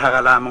Allah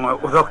Teala'mına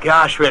uzak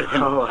yaş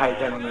versin.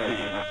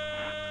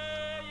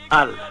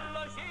 Al.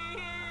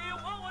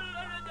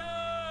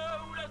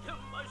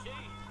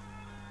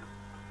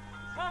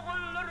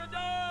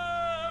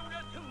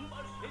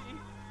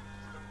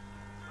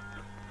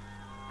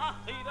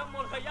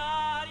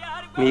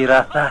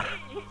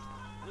 Miraslar.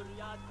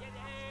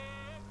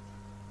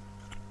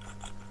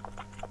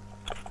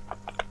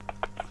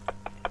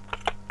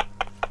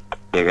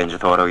 Begenci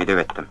toğra gidip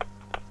ettim.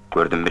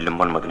 Gördüm bildim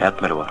olmadı, ne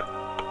etmeli var?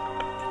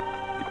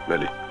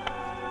 Gitmeli.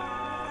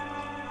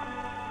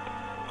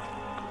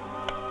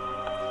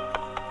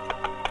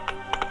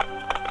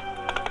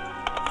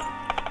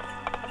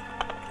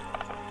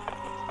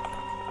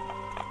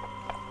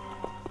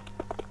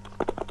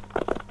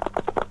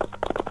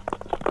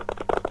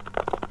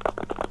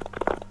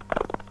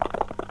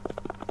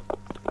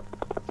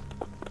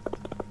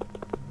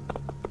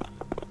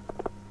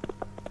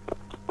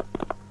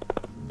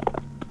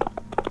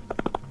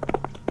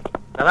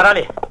 Nazar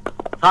Ali,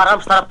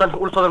 sağramış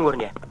taraftan ulus olan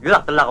görünüyor. 100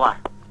 Abdullah var.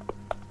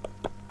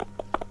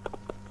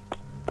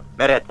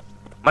 Meret,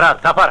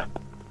 Murat, Safar.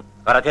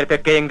 Kara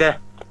terpek geyinde,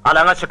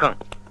 alana çıkın.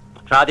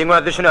 Şadin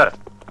öz düşünür.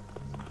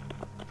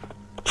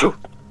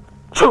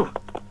 Çu!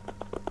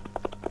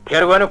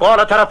 Kervanı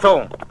koala taraf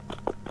soğun.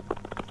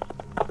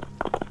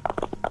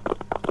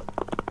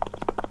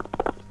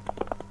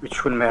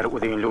 Üç gün mer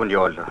uzunluğun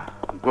yoldu.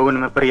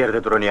 Bugün bir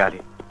yerde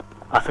durunyali.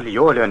 Asıl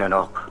yol önen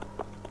ok.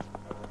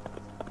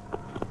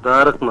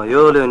 Darıkma,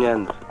 yol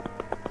önyandır.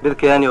 Bir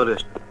keyan yol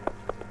işte.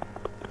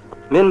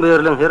 Men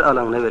buyurlan her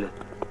alanına bele.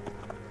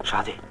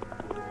 Şadi.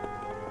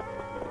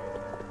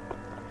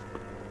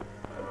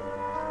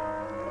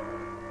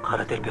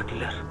 Kara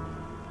terpekliler.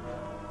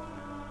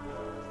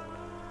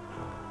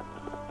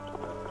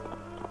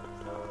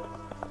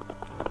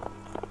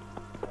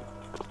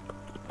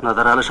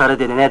 Nazar Ali şare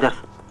dedi, ne der?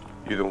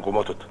 Gidin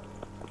kuma tut.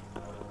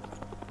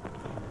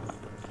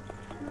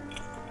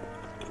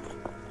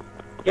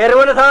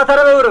 Kervanı sağa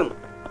tarafa vurun.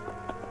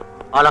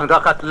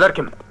 Alanda katlılar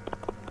kim?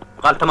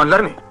 Kaltamanlar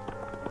mı?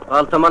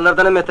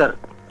 Altamanlardan emeter.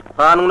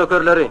 Hanın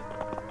nökörleri.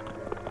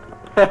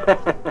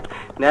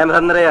 Näme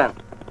sandırayan?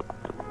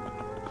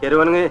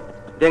 Kervanını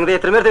dengde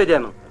yetirmer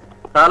döydem.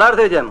 Sağlar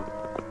döydem.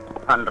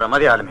 Anrama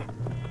diyalimi.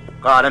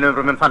 Kalan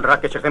ömrümün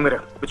fanrak geçirsem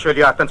gerek. Bu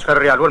çöliyattan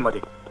çıkarır yal olmadı.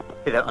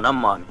 Bir de anam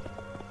mani.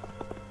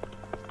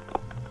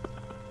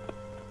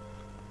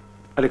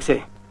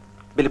 Alexey,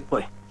 bilip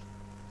koy.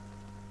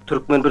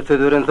 Türkmen bir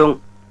söz öğren soň,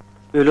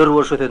 ölür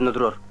boş ötedine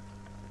durur.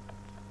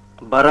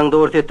 Barang da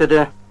orta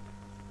de,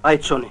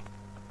 ayt şonu.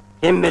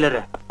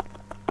 Hemmelere.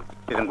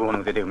 Bizim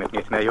kuğunun dedegmek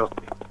niyetmeye yok.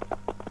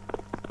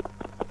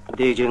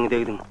 Deyeceğini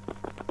degdin.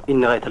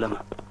 İnne gaytalama.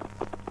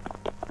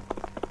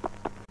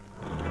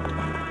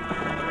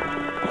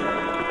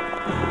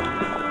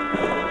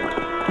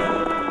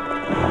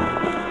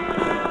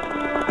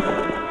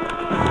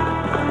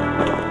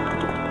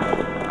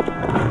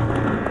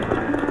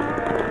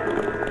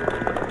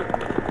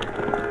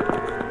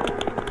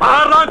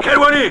 Bağırlan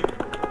kervanı!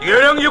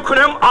 Yörün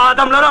yükünem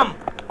adamlarım!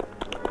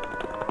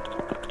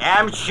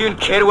 Emçin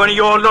kervanı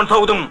yoldan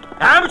tavudun!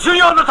 Emçin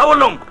yoldan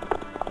tavuldun!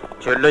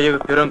 Çölle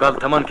yigip yürün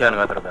kaltaman kyan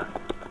kadırda.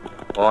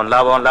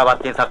 Onlap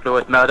attin saklı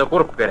ötmede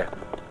kurup gerek.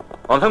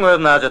 Ondan öz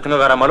nazetini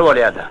karamalı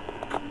olayada.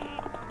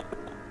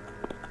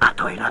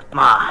 At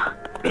oynatma.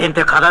 Ben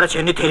de kadar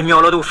seni telmiye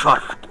oladı uşar.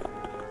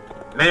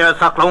 Men öz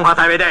saklığın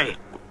hata edey.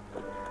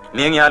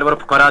 Men ýaly bir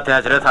pukara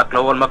täsire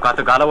saklap bolmak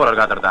gaty gala bolar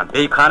gadyrdan.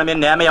 Beýkany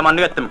men näme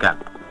ýamanlyk etdimken?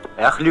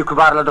 Ähli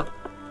kibarladyk.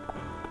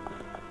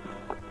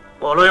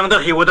 Olayňda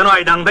hiwudan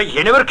aýdanda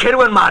ýene bir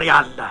kerwan bar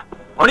ýaldy.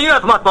 Onu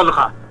ýatmat boldy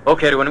ha. O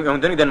kerwanyň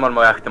öňden giden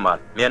bolmagy ihtimal.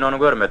 Men onu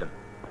görmedim.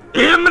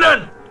 Dilim bilen!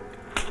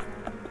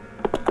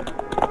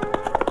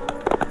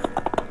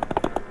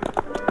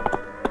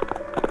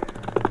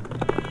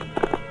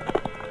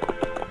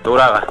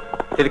 Duraga,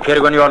 siz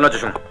kerwan ýoluna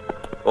düşün.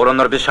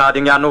 Olanlar bir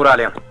şadin ýanyna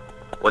uralyň.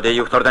 O da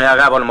ýukturdan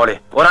ýaga bolmaly.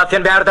 Ora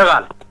sen berde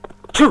gal.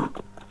 Çu!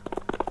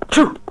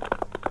 Çu!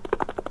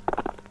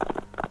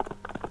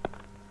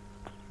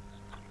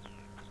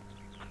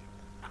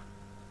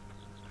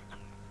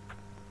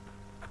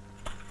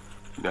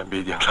 Ben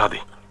beydiyen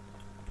şadi.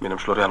 Benim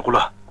şuraya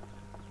kula.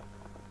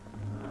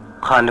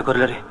 Kanlı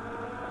körleri.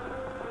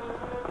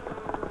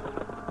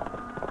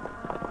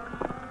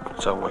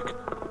 Çabuk vakit.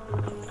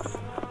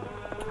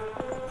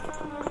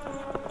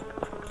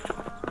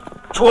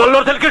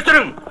 Çuvalları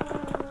telkiştirin!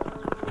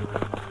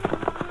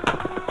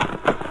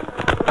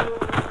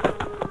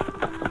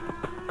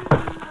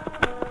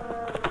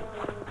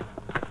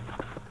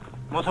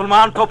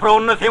 Musulman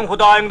toprağını sen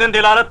Hudaýyňdan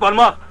delalet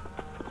bolmak.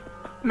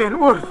 Men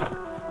urus,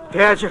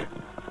 täjir.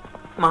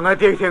 Maňa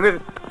deýseňiz,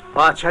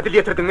 paça dil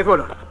ýetirdiňiz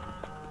bolar.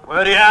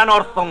 Görýän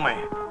orsunmy?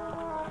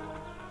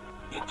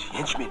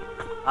 Yenç men.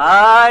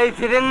 Ay,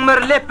 sizin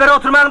mirlep bir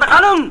oturmaňda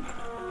kalın.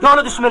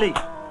 Ýola düşmeli.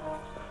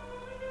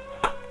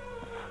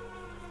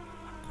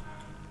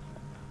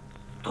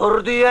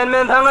 Dur diýen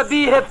men sana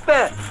bir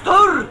heppe.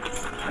 Dur!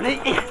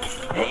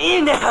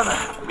 Ne sana?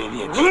 Men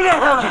yenç. Ne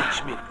sana?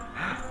 Yenç men.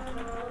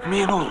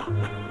 Men ol.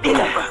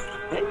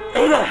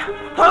 Eyle!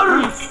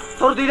 Dur!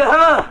 Dur diýle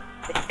sana!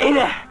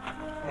 Eyle!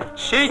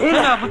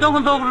 Şeytana, bu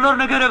doňul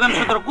dogrularına gereken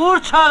şudur.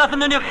 Gur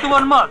çağatından ekti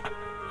olmaz.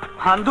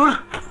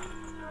 Handur!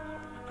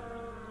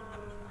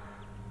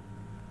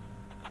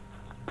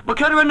 Bu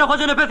kervenine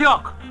koca nefes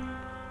yok.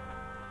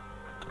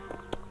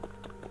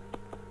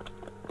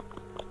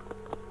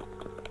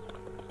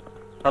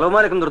 Salamu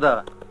aleyküm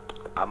Durda.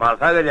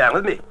 Amalsa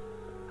gelýäňiz mi?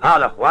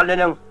 Hal ahwal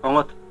nenen?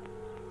 Oňat.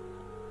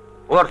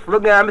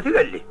 Orsuluk nämetsi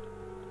geldi?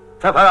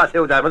 Safara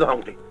sevdamyz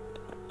hoňdy.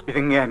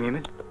 Biziň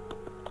nämeýimiz?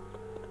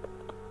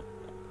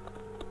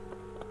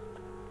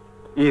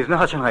 İzni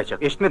haçan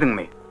haýjak,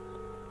 eşitmediňmi?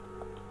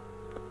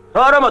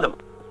 Soramadım.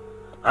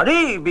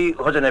 Hani bir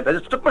hoca nefesi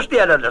tutupmuş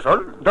diýerler sol,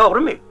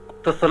 dogrymy?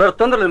 Tutsalar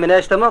tutandırlar, mene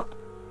eşitemek.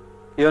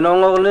 Ýöne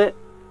oň oğlunu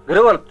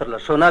girip alypdyrlar,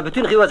 şona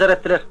bütün hywajar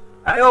etdiler.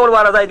 Ay oğul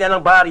var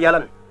aýdanyň bar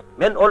yalan.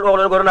 Men ol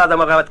oğluny gören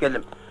adama gabat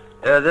geldim.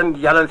 Özüm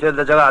yalan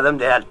sözlejek adam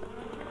däl.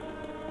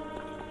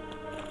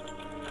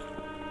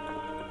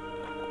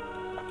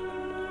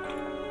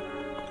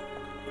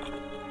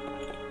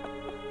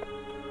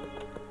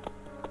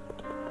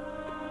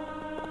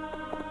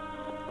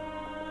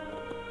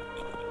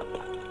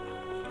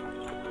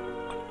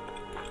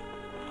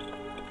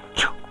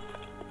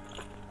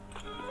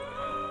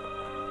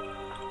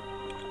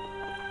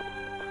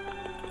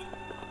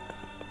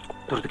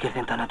 Durdu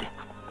kelsen tanadı.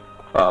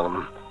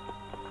 Ağım.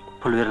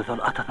 Pul verilse ol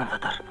atatdan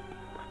satar.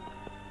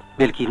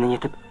 Belki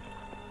ýetip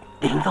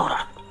dilini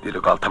soğrar.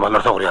 Dili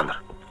kaltamalar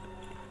soğrayandır.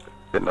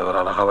 Ben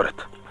nazarana haber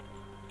et.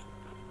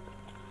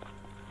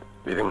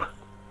 Bizim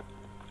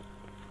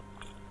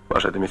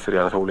başa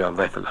demisiriyana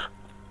soğlayandı aytdılar.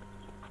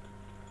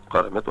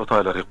 Karamet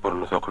otaylar ilk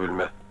burnunu soku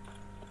bilme.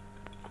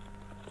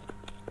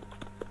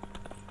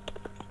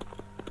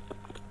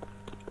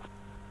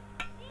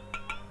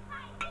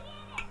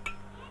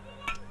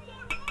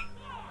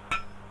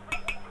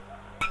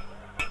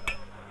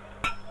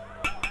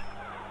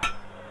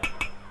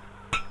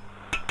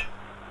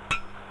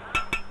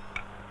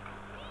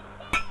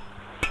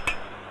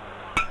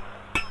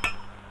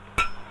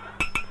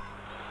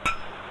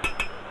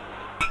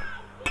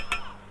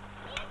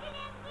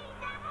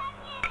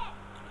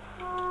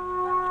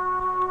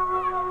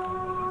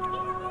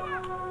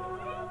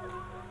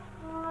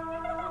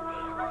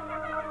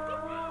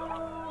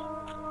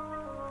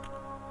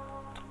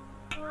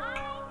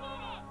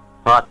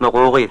 Fatma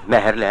goýgy,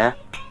 meherli he?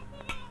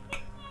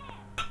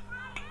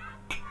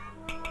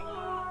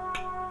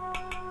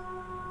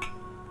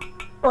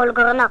 Ol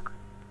gırnak.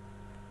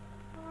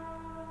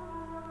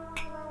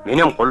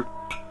 Menem kul.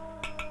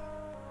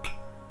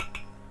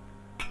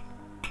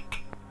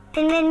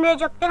 Sen meni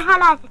möjekden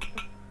halas etdin.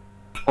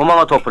 O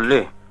maňa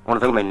topully. Onu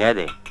soň men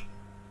näde?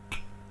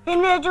 Sen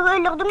möjek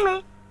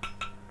öldürdinmi?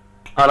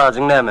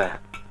 Halasyň näme?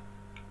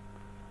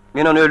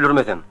 Men onu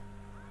öldürmesem.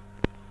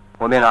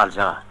 O meni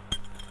aljaga.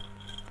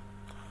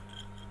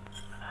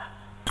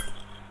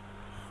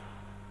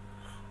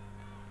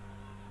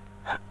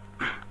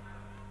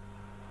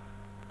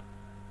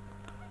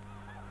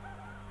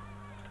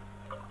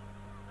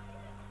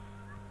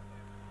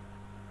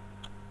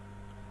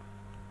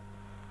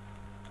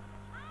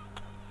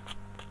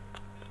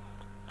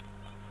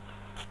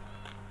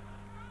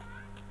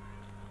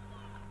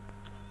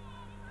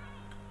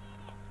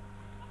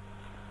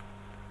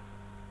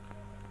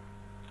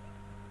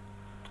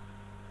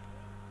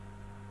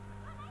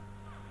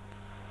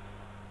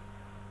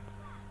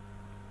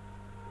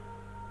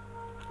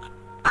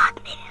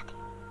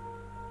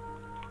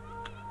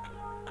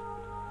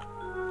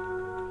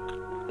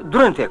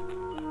 Durun tek.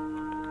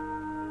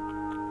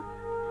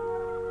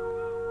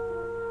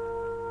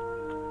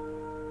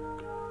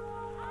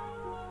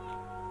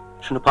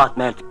 Şunu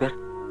Fatma eltip ber.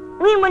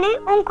 Mimini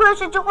on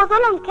köşeci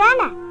kosalım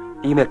kene.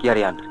 Yemek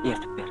yarayandır,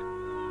 eltip ber.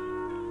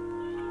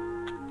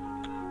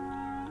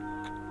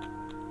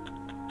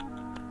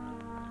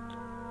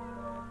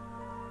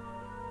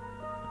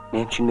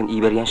 Benim şimdi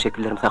iyi bergen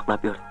şekillerimi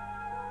saklap ýördim.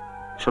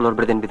 Şolar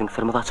birden biziň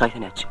sırmyzy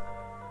açaýsan etçi.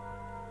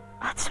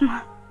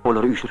 Açma.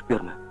 Onları üşürüp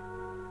görme.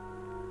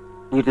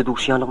 Nerede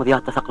duşyanlığımı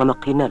diyatta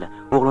saklamak kıyın hele.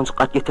 Oğlancık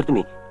kalp getirdi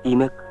mi?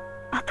 Demek.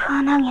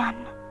 Atğanan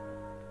yanına.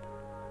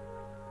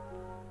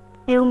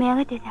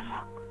 Evmeğe dedem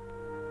o.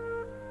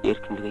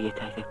 Erkinliğe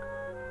yeteydek.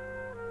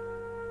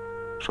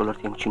 Şolar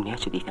senin için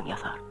neyse deysen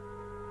yazar.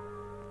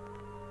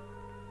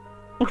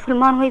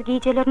 Müslüman ev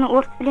giyecelerini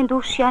ort bilen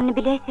duşyanını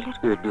bileydiler.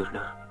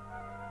 Öldürürler.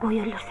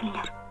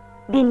 Koyulursunlar.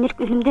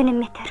 Benlik ölümden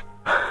emmeter.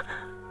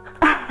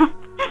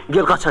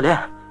 Gel kaçal he.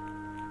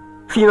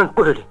 Finan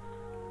göreli.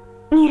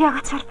 Nereye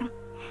kaçarsın?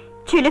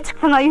 Çöle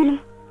çıksana ölüm.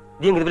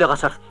 Dengidi bile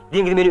kaçar.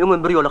 Dengidi beni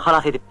ömün bir yola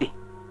halas edipti.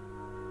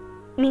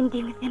 Men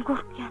denizden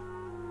korkyan.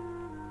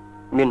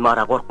 Men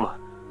mara korkma.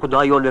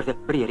 Kuda yol verse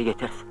bir yere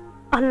getirsin.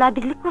 Allah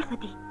birlik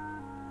olsa değil.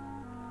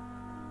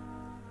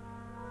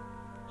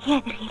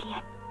 Yedir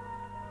geliyen.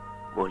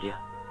 Bol ya.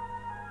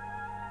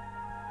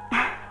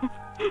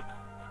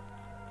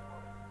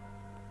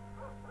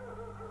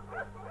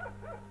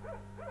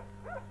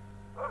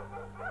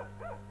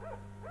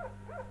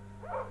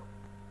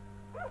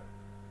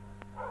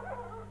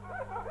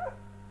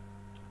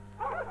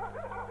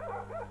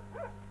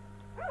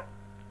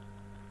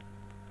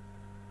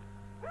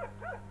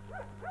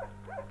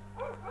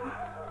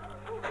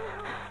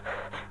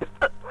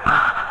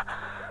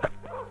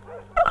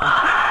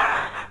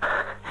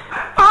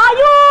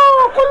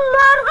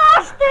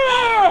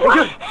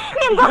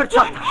 Men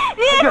korkyan.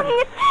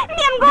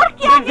 Men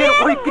korkyan.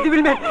 Ben koyup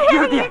gidebilmem.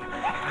 Yürü diye.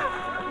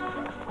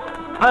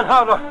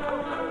 Han oğlum.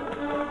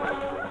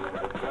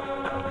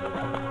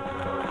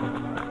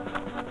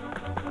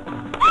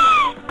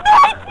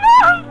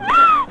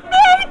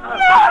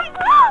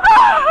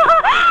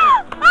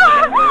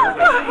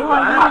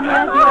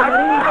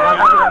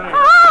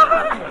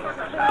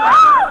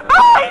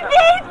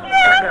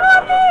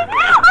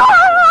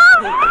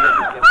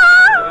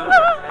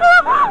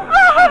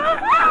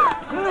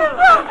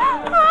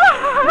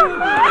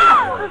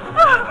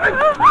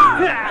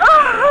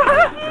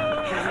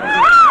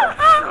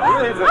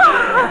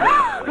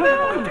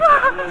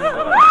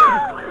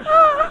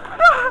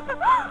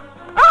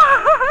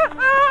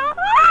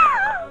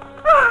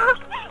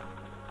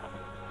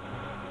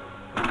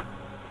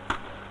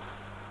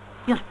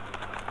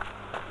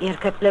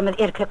 Erkeklerimiz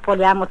erkek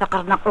bolýan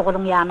mutakırnak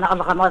oğlun yanına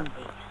algamaz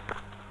diye.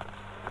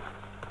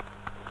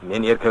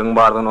 Men erkegiň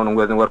bardygyny onuň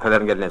gözüne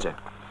görkezlerin gelince.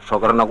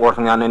 Şogarına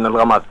gorsun ýanyna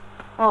inilgamaz.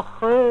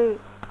 Ohy,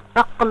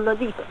 akıllı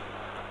diýdi.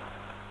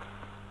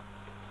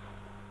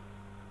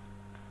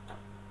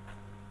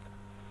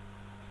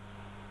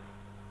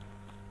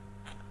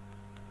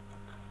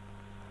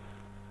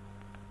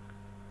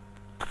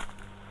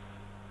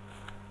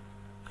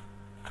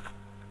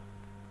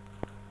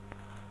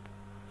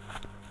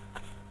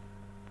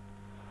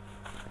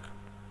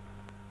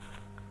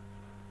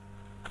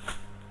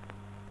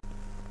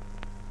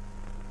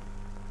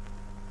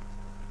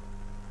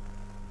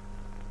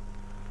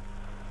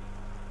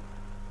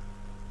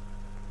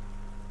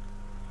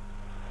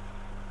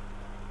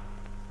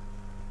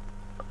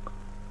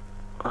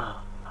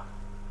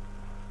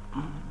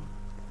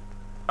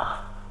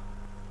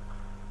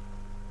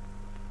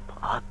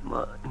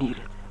 Atma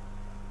nerede?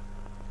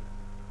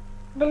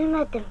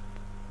 Bilmedim.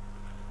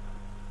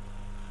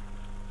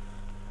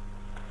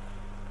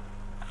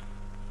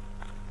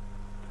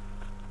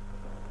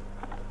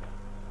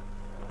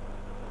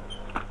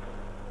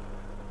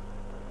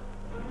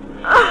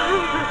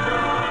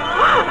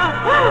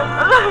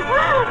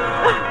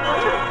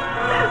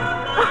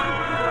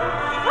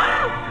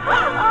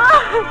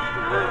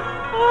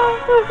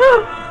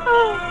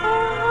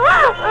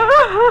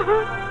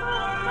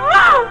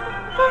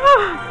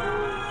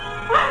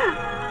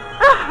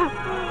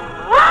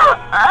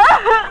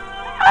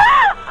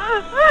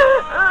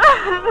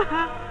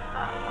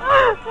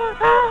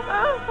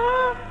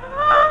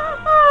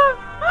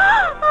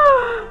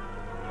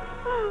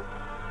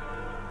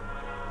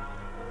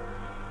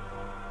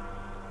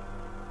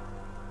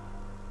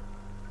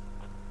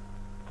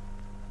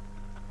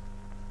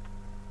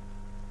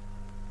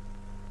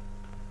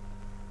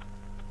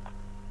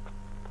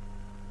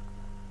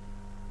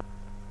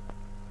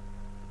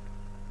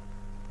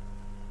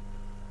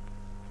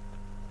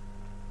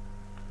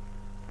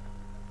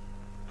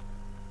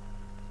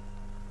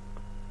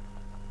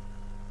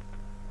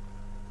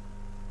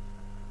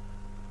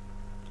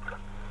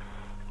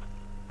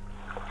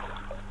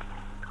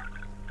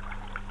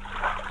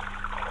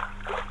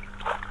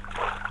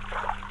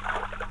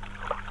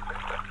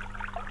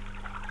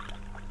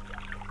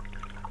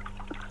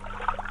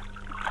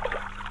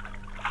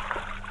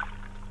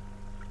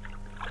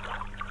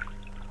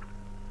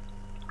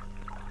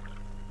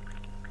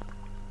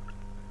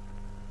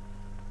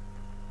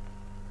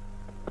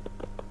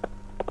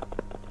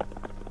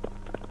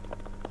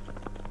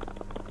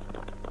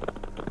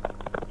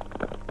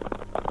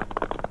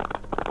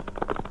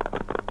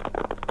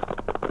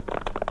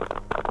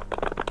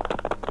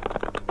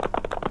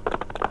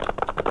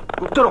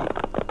 Durun.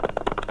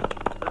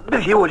 Bir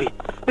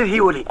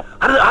hiyoli.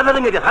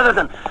 Hazırdan edin,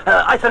 hazırdan.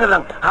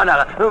 Aysanızdan,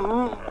 hala.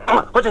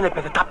 Hoca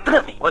nekmesi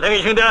taptınız mı? O deň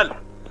işiň del.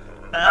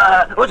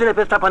 Özüne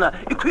nefes tapana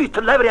 2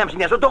 yutilla vereyim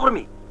şimdi, so doğru mu?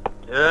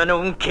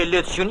 Önün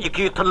kellet üçün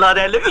 2 yutullar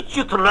erli, 3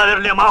 yutullar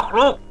erli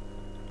mahluk.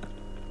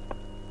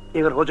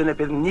 Eğer hoca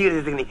nefesin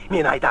nerediğini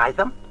men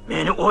aytaysam,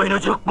 Meni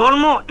oynayacak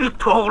bolma,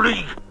 it oğlu.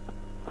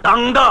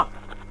 Dağında,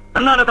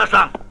 ınanı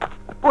taşlan.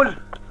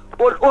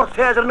 Or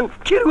sezirinin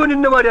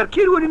kerveninde var yer,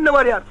 kerveninde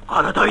var yer.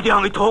 Kalatay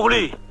diyan it oğlu.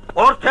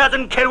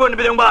 Ortayazın kerveni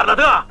bilen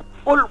bağırladı ha.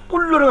 Ol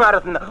kulların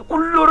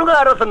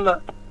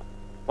arasında.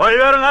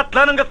 Koyverin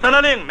atlanın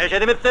gıtsananın,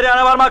 meşedimiz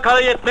seriyana varma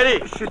kalı yetmeli.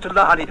 3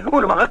 yutilla hali,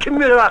 onu bana kim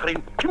verir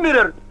akırın, kim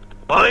verir?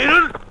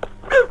 Bayırın.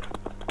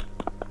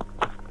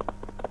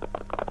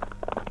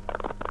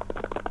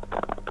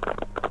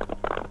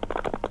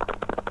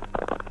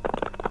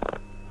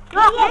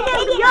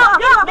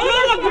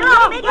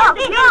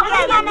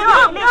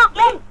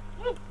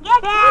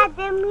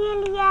 Geldim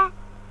Hülya.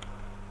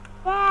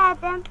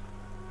 Geldim.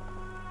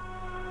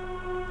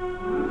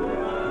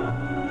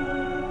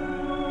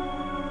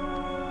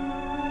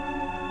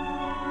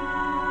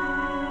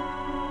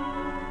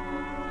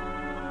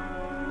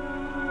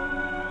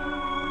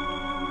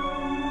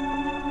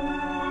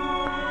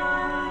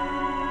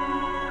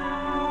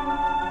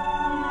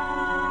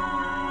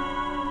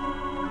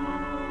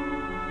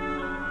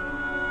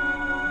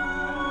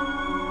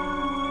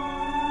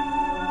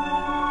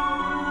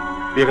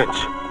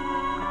 Birinci.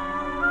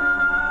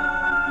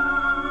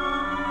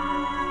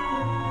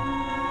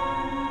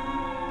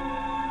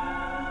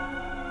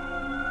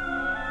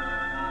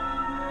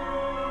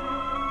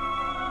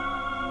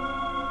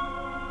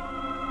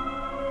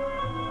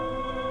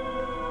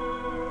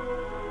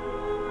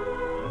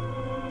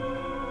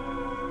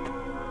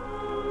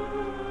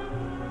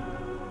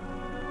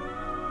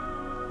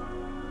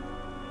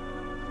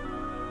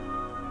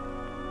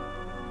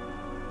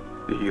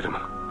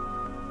 Değirmen.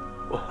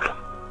 Oğlum.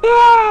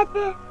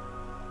 Dede.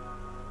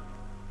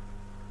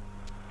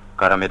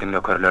 Karamedin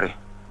nökörleri.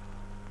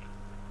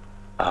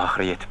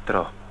 Ahire yetipdir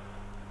o.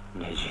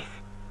 Neciz.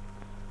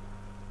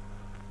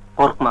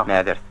 Korkma.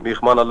 Ne dersin?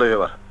 Mihman Allah'a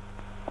var.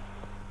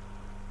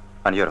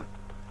 Anıyorum.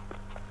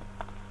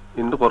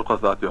 Indi korku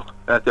zat yok.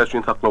 Ehtiyaç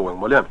için sakla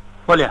oğlum, bolya mı?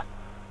 Bolya.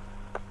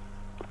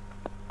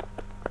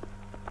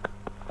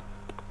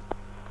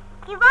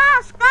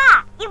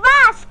 İvaşka,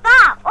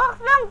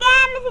 oflon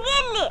gelmesi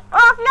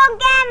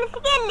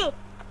geldi.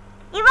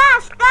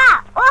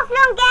 İvaşka,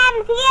 oflon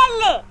gelmesi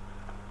geldi.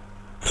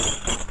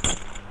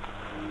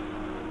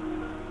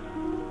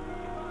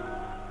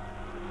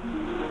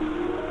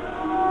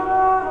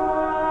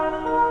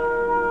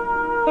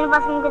 Sen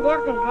basımı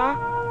gidersin ha?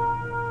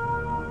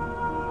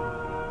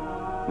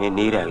 Men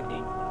nereye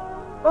gideyim?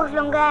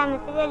 Oflon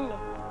gelmesi geldi.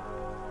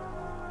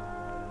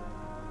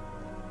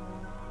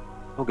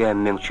 O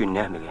gelmemek için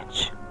ne mi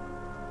genç?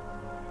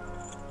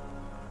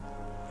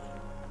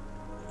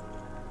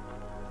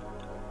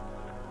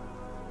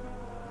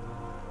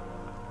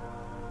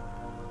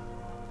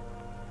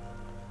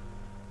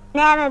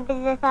 Näme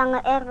bize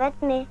sana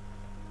ervet mi?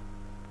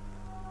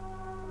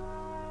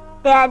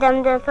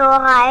 Dedemden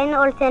sorayın,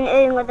 ol sen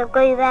öyüňe de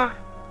goýber.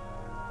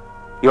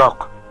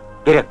 Yok.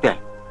 Gerek değil.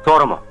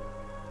 Doğru mu?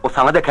 O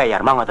sana da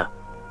kayar, bana da.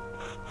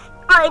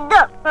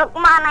 Aydı,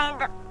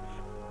 rıkmanaydı.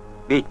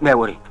 Bitme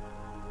vori.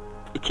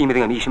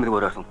 İkimizden işimizi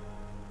görürsün.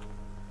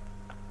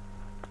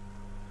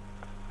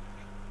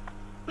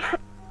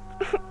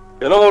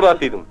 Ben orada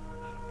atıydım.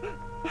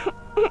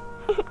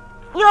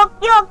 Yok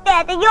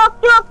dedi, yok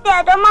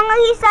dedi. Bana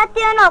hiç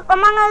atıyor yok,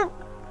 bana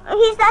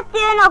hiç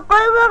atıyor yok.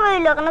 Koyver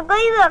öylüğünü,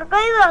 koyver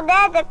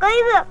dedi,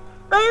 koyver.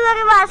 Koyver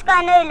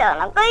başkan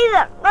öylüğünü,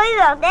 koyver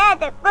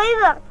dedi,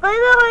 koyver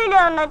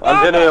öylüğünü dedi.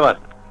 Antene var.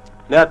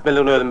 Ne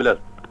etmeliğini öldüm bilir.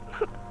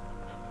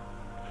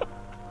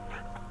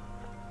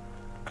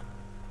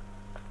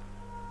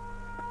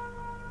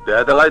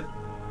 Deden ayt.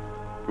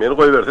 Meni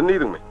koyuversin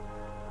deydin mi?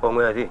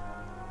 Onu hadi.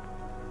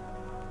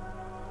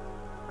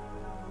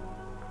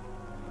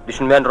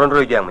 Düşün ben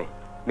rönröy diyen mi?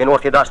 Men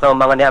ortaya daşlamam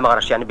bana neyme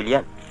karışacağını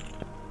bilyen.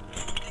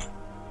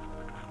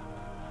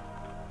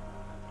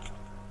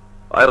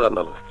 Hayır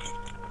kandalı.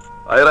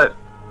 Hayır.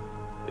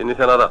 Beni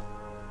sen ara.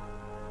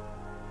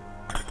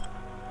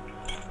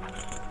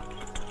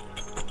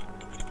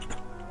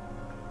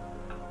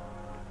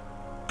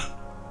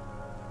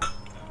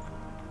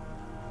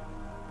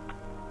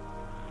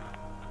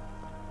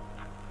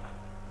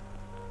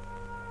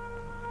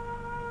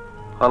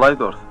 Halay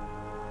doğrusu.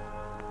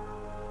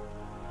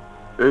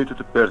 Öy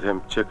tutup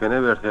versem,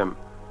 çekene versem...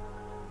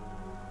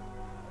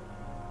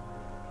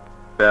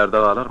 Berde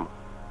kalır mı?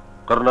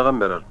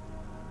 Kırnagan verer.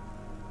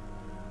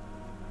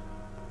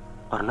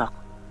 Arnak.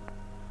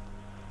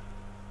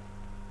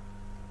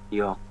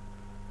 Yok.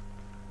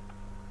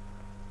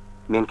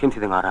 Men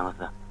kimseden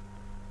aranızda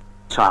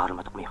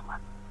çağırmadık mıyıkman?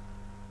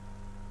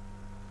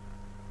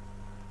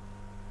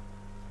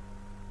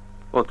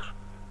 Otur.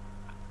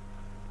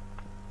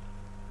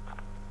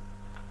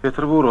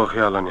 Getir bu ruh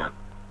yalan yan.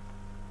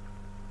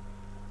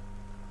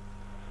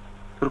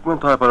 Türkmen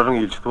tayfalarının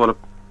ilçisi olup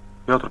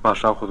Yatır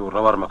Paşa'nın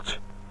huzuruna varmakçı.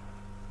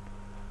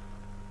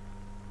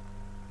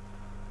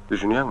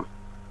 Düşünüyor musun?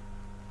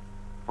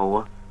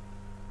 Ova.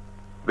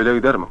 Böyle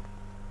gider mi?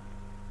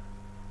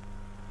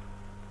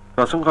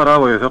 Nasıl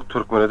kara boyasak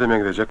türkmene de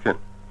gidecektin.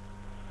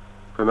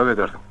 Kömek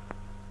ederdin.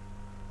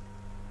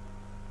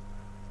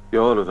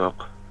 Yolu da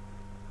ok.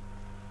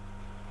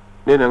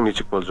 Nenen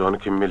niçik bolacağını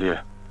kim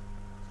bilýär?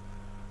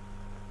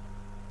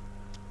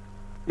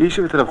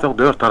 İşi bitiremsen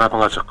 4 tarafın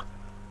açık.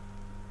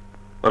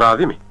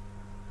 Razı mı?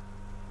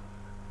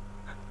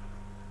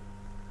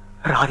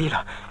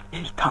 Radıyla,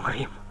 ey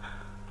tanrıyım.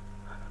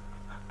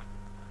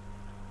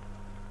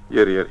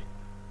 Yeri.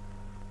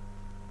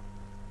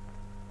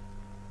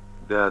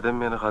 Dädem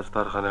meni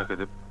hastarhana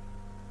gidip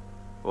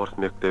ort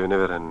mektebine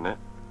berenine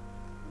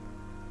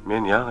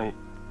men ýaňy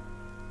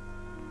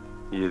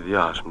 7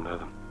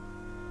 ýaşymdaydym.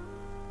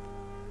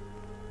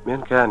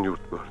 Men kän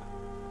ýurt gördüm.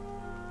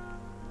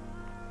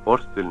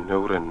 Ort dilini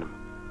öwrendim.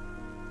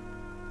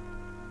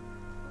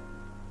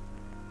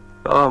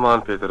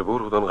 Aman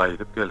Peterburgdan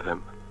gaýdyp gelsem,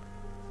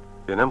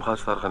 benem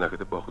hastarhana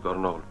gidip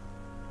okudaryn oglum.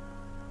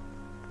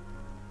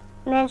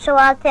 Men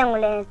şowal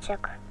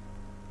teňlenecek.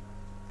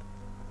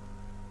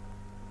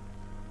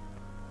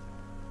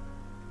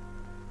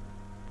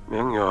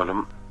 Men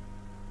ýolum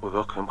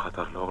uzak hem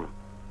hatarly oglum.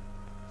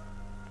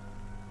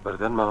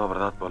 Birden maňa bir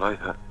zat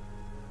bolaýsa,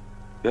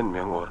 ben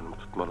men ornumy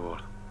tutmaly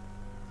bolsam.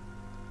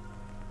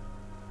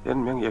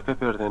 Men ýeke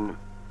perdendim.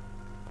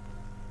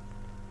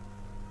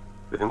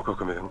 Benim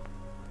kökümden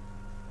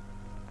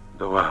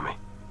dowamy.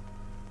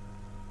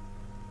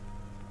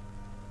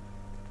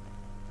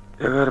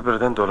 Eger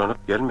birden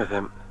dolanyp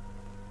gelmesem,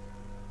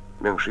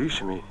 men şu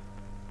işimi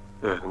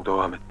özüm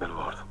dowam etmeli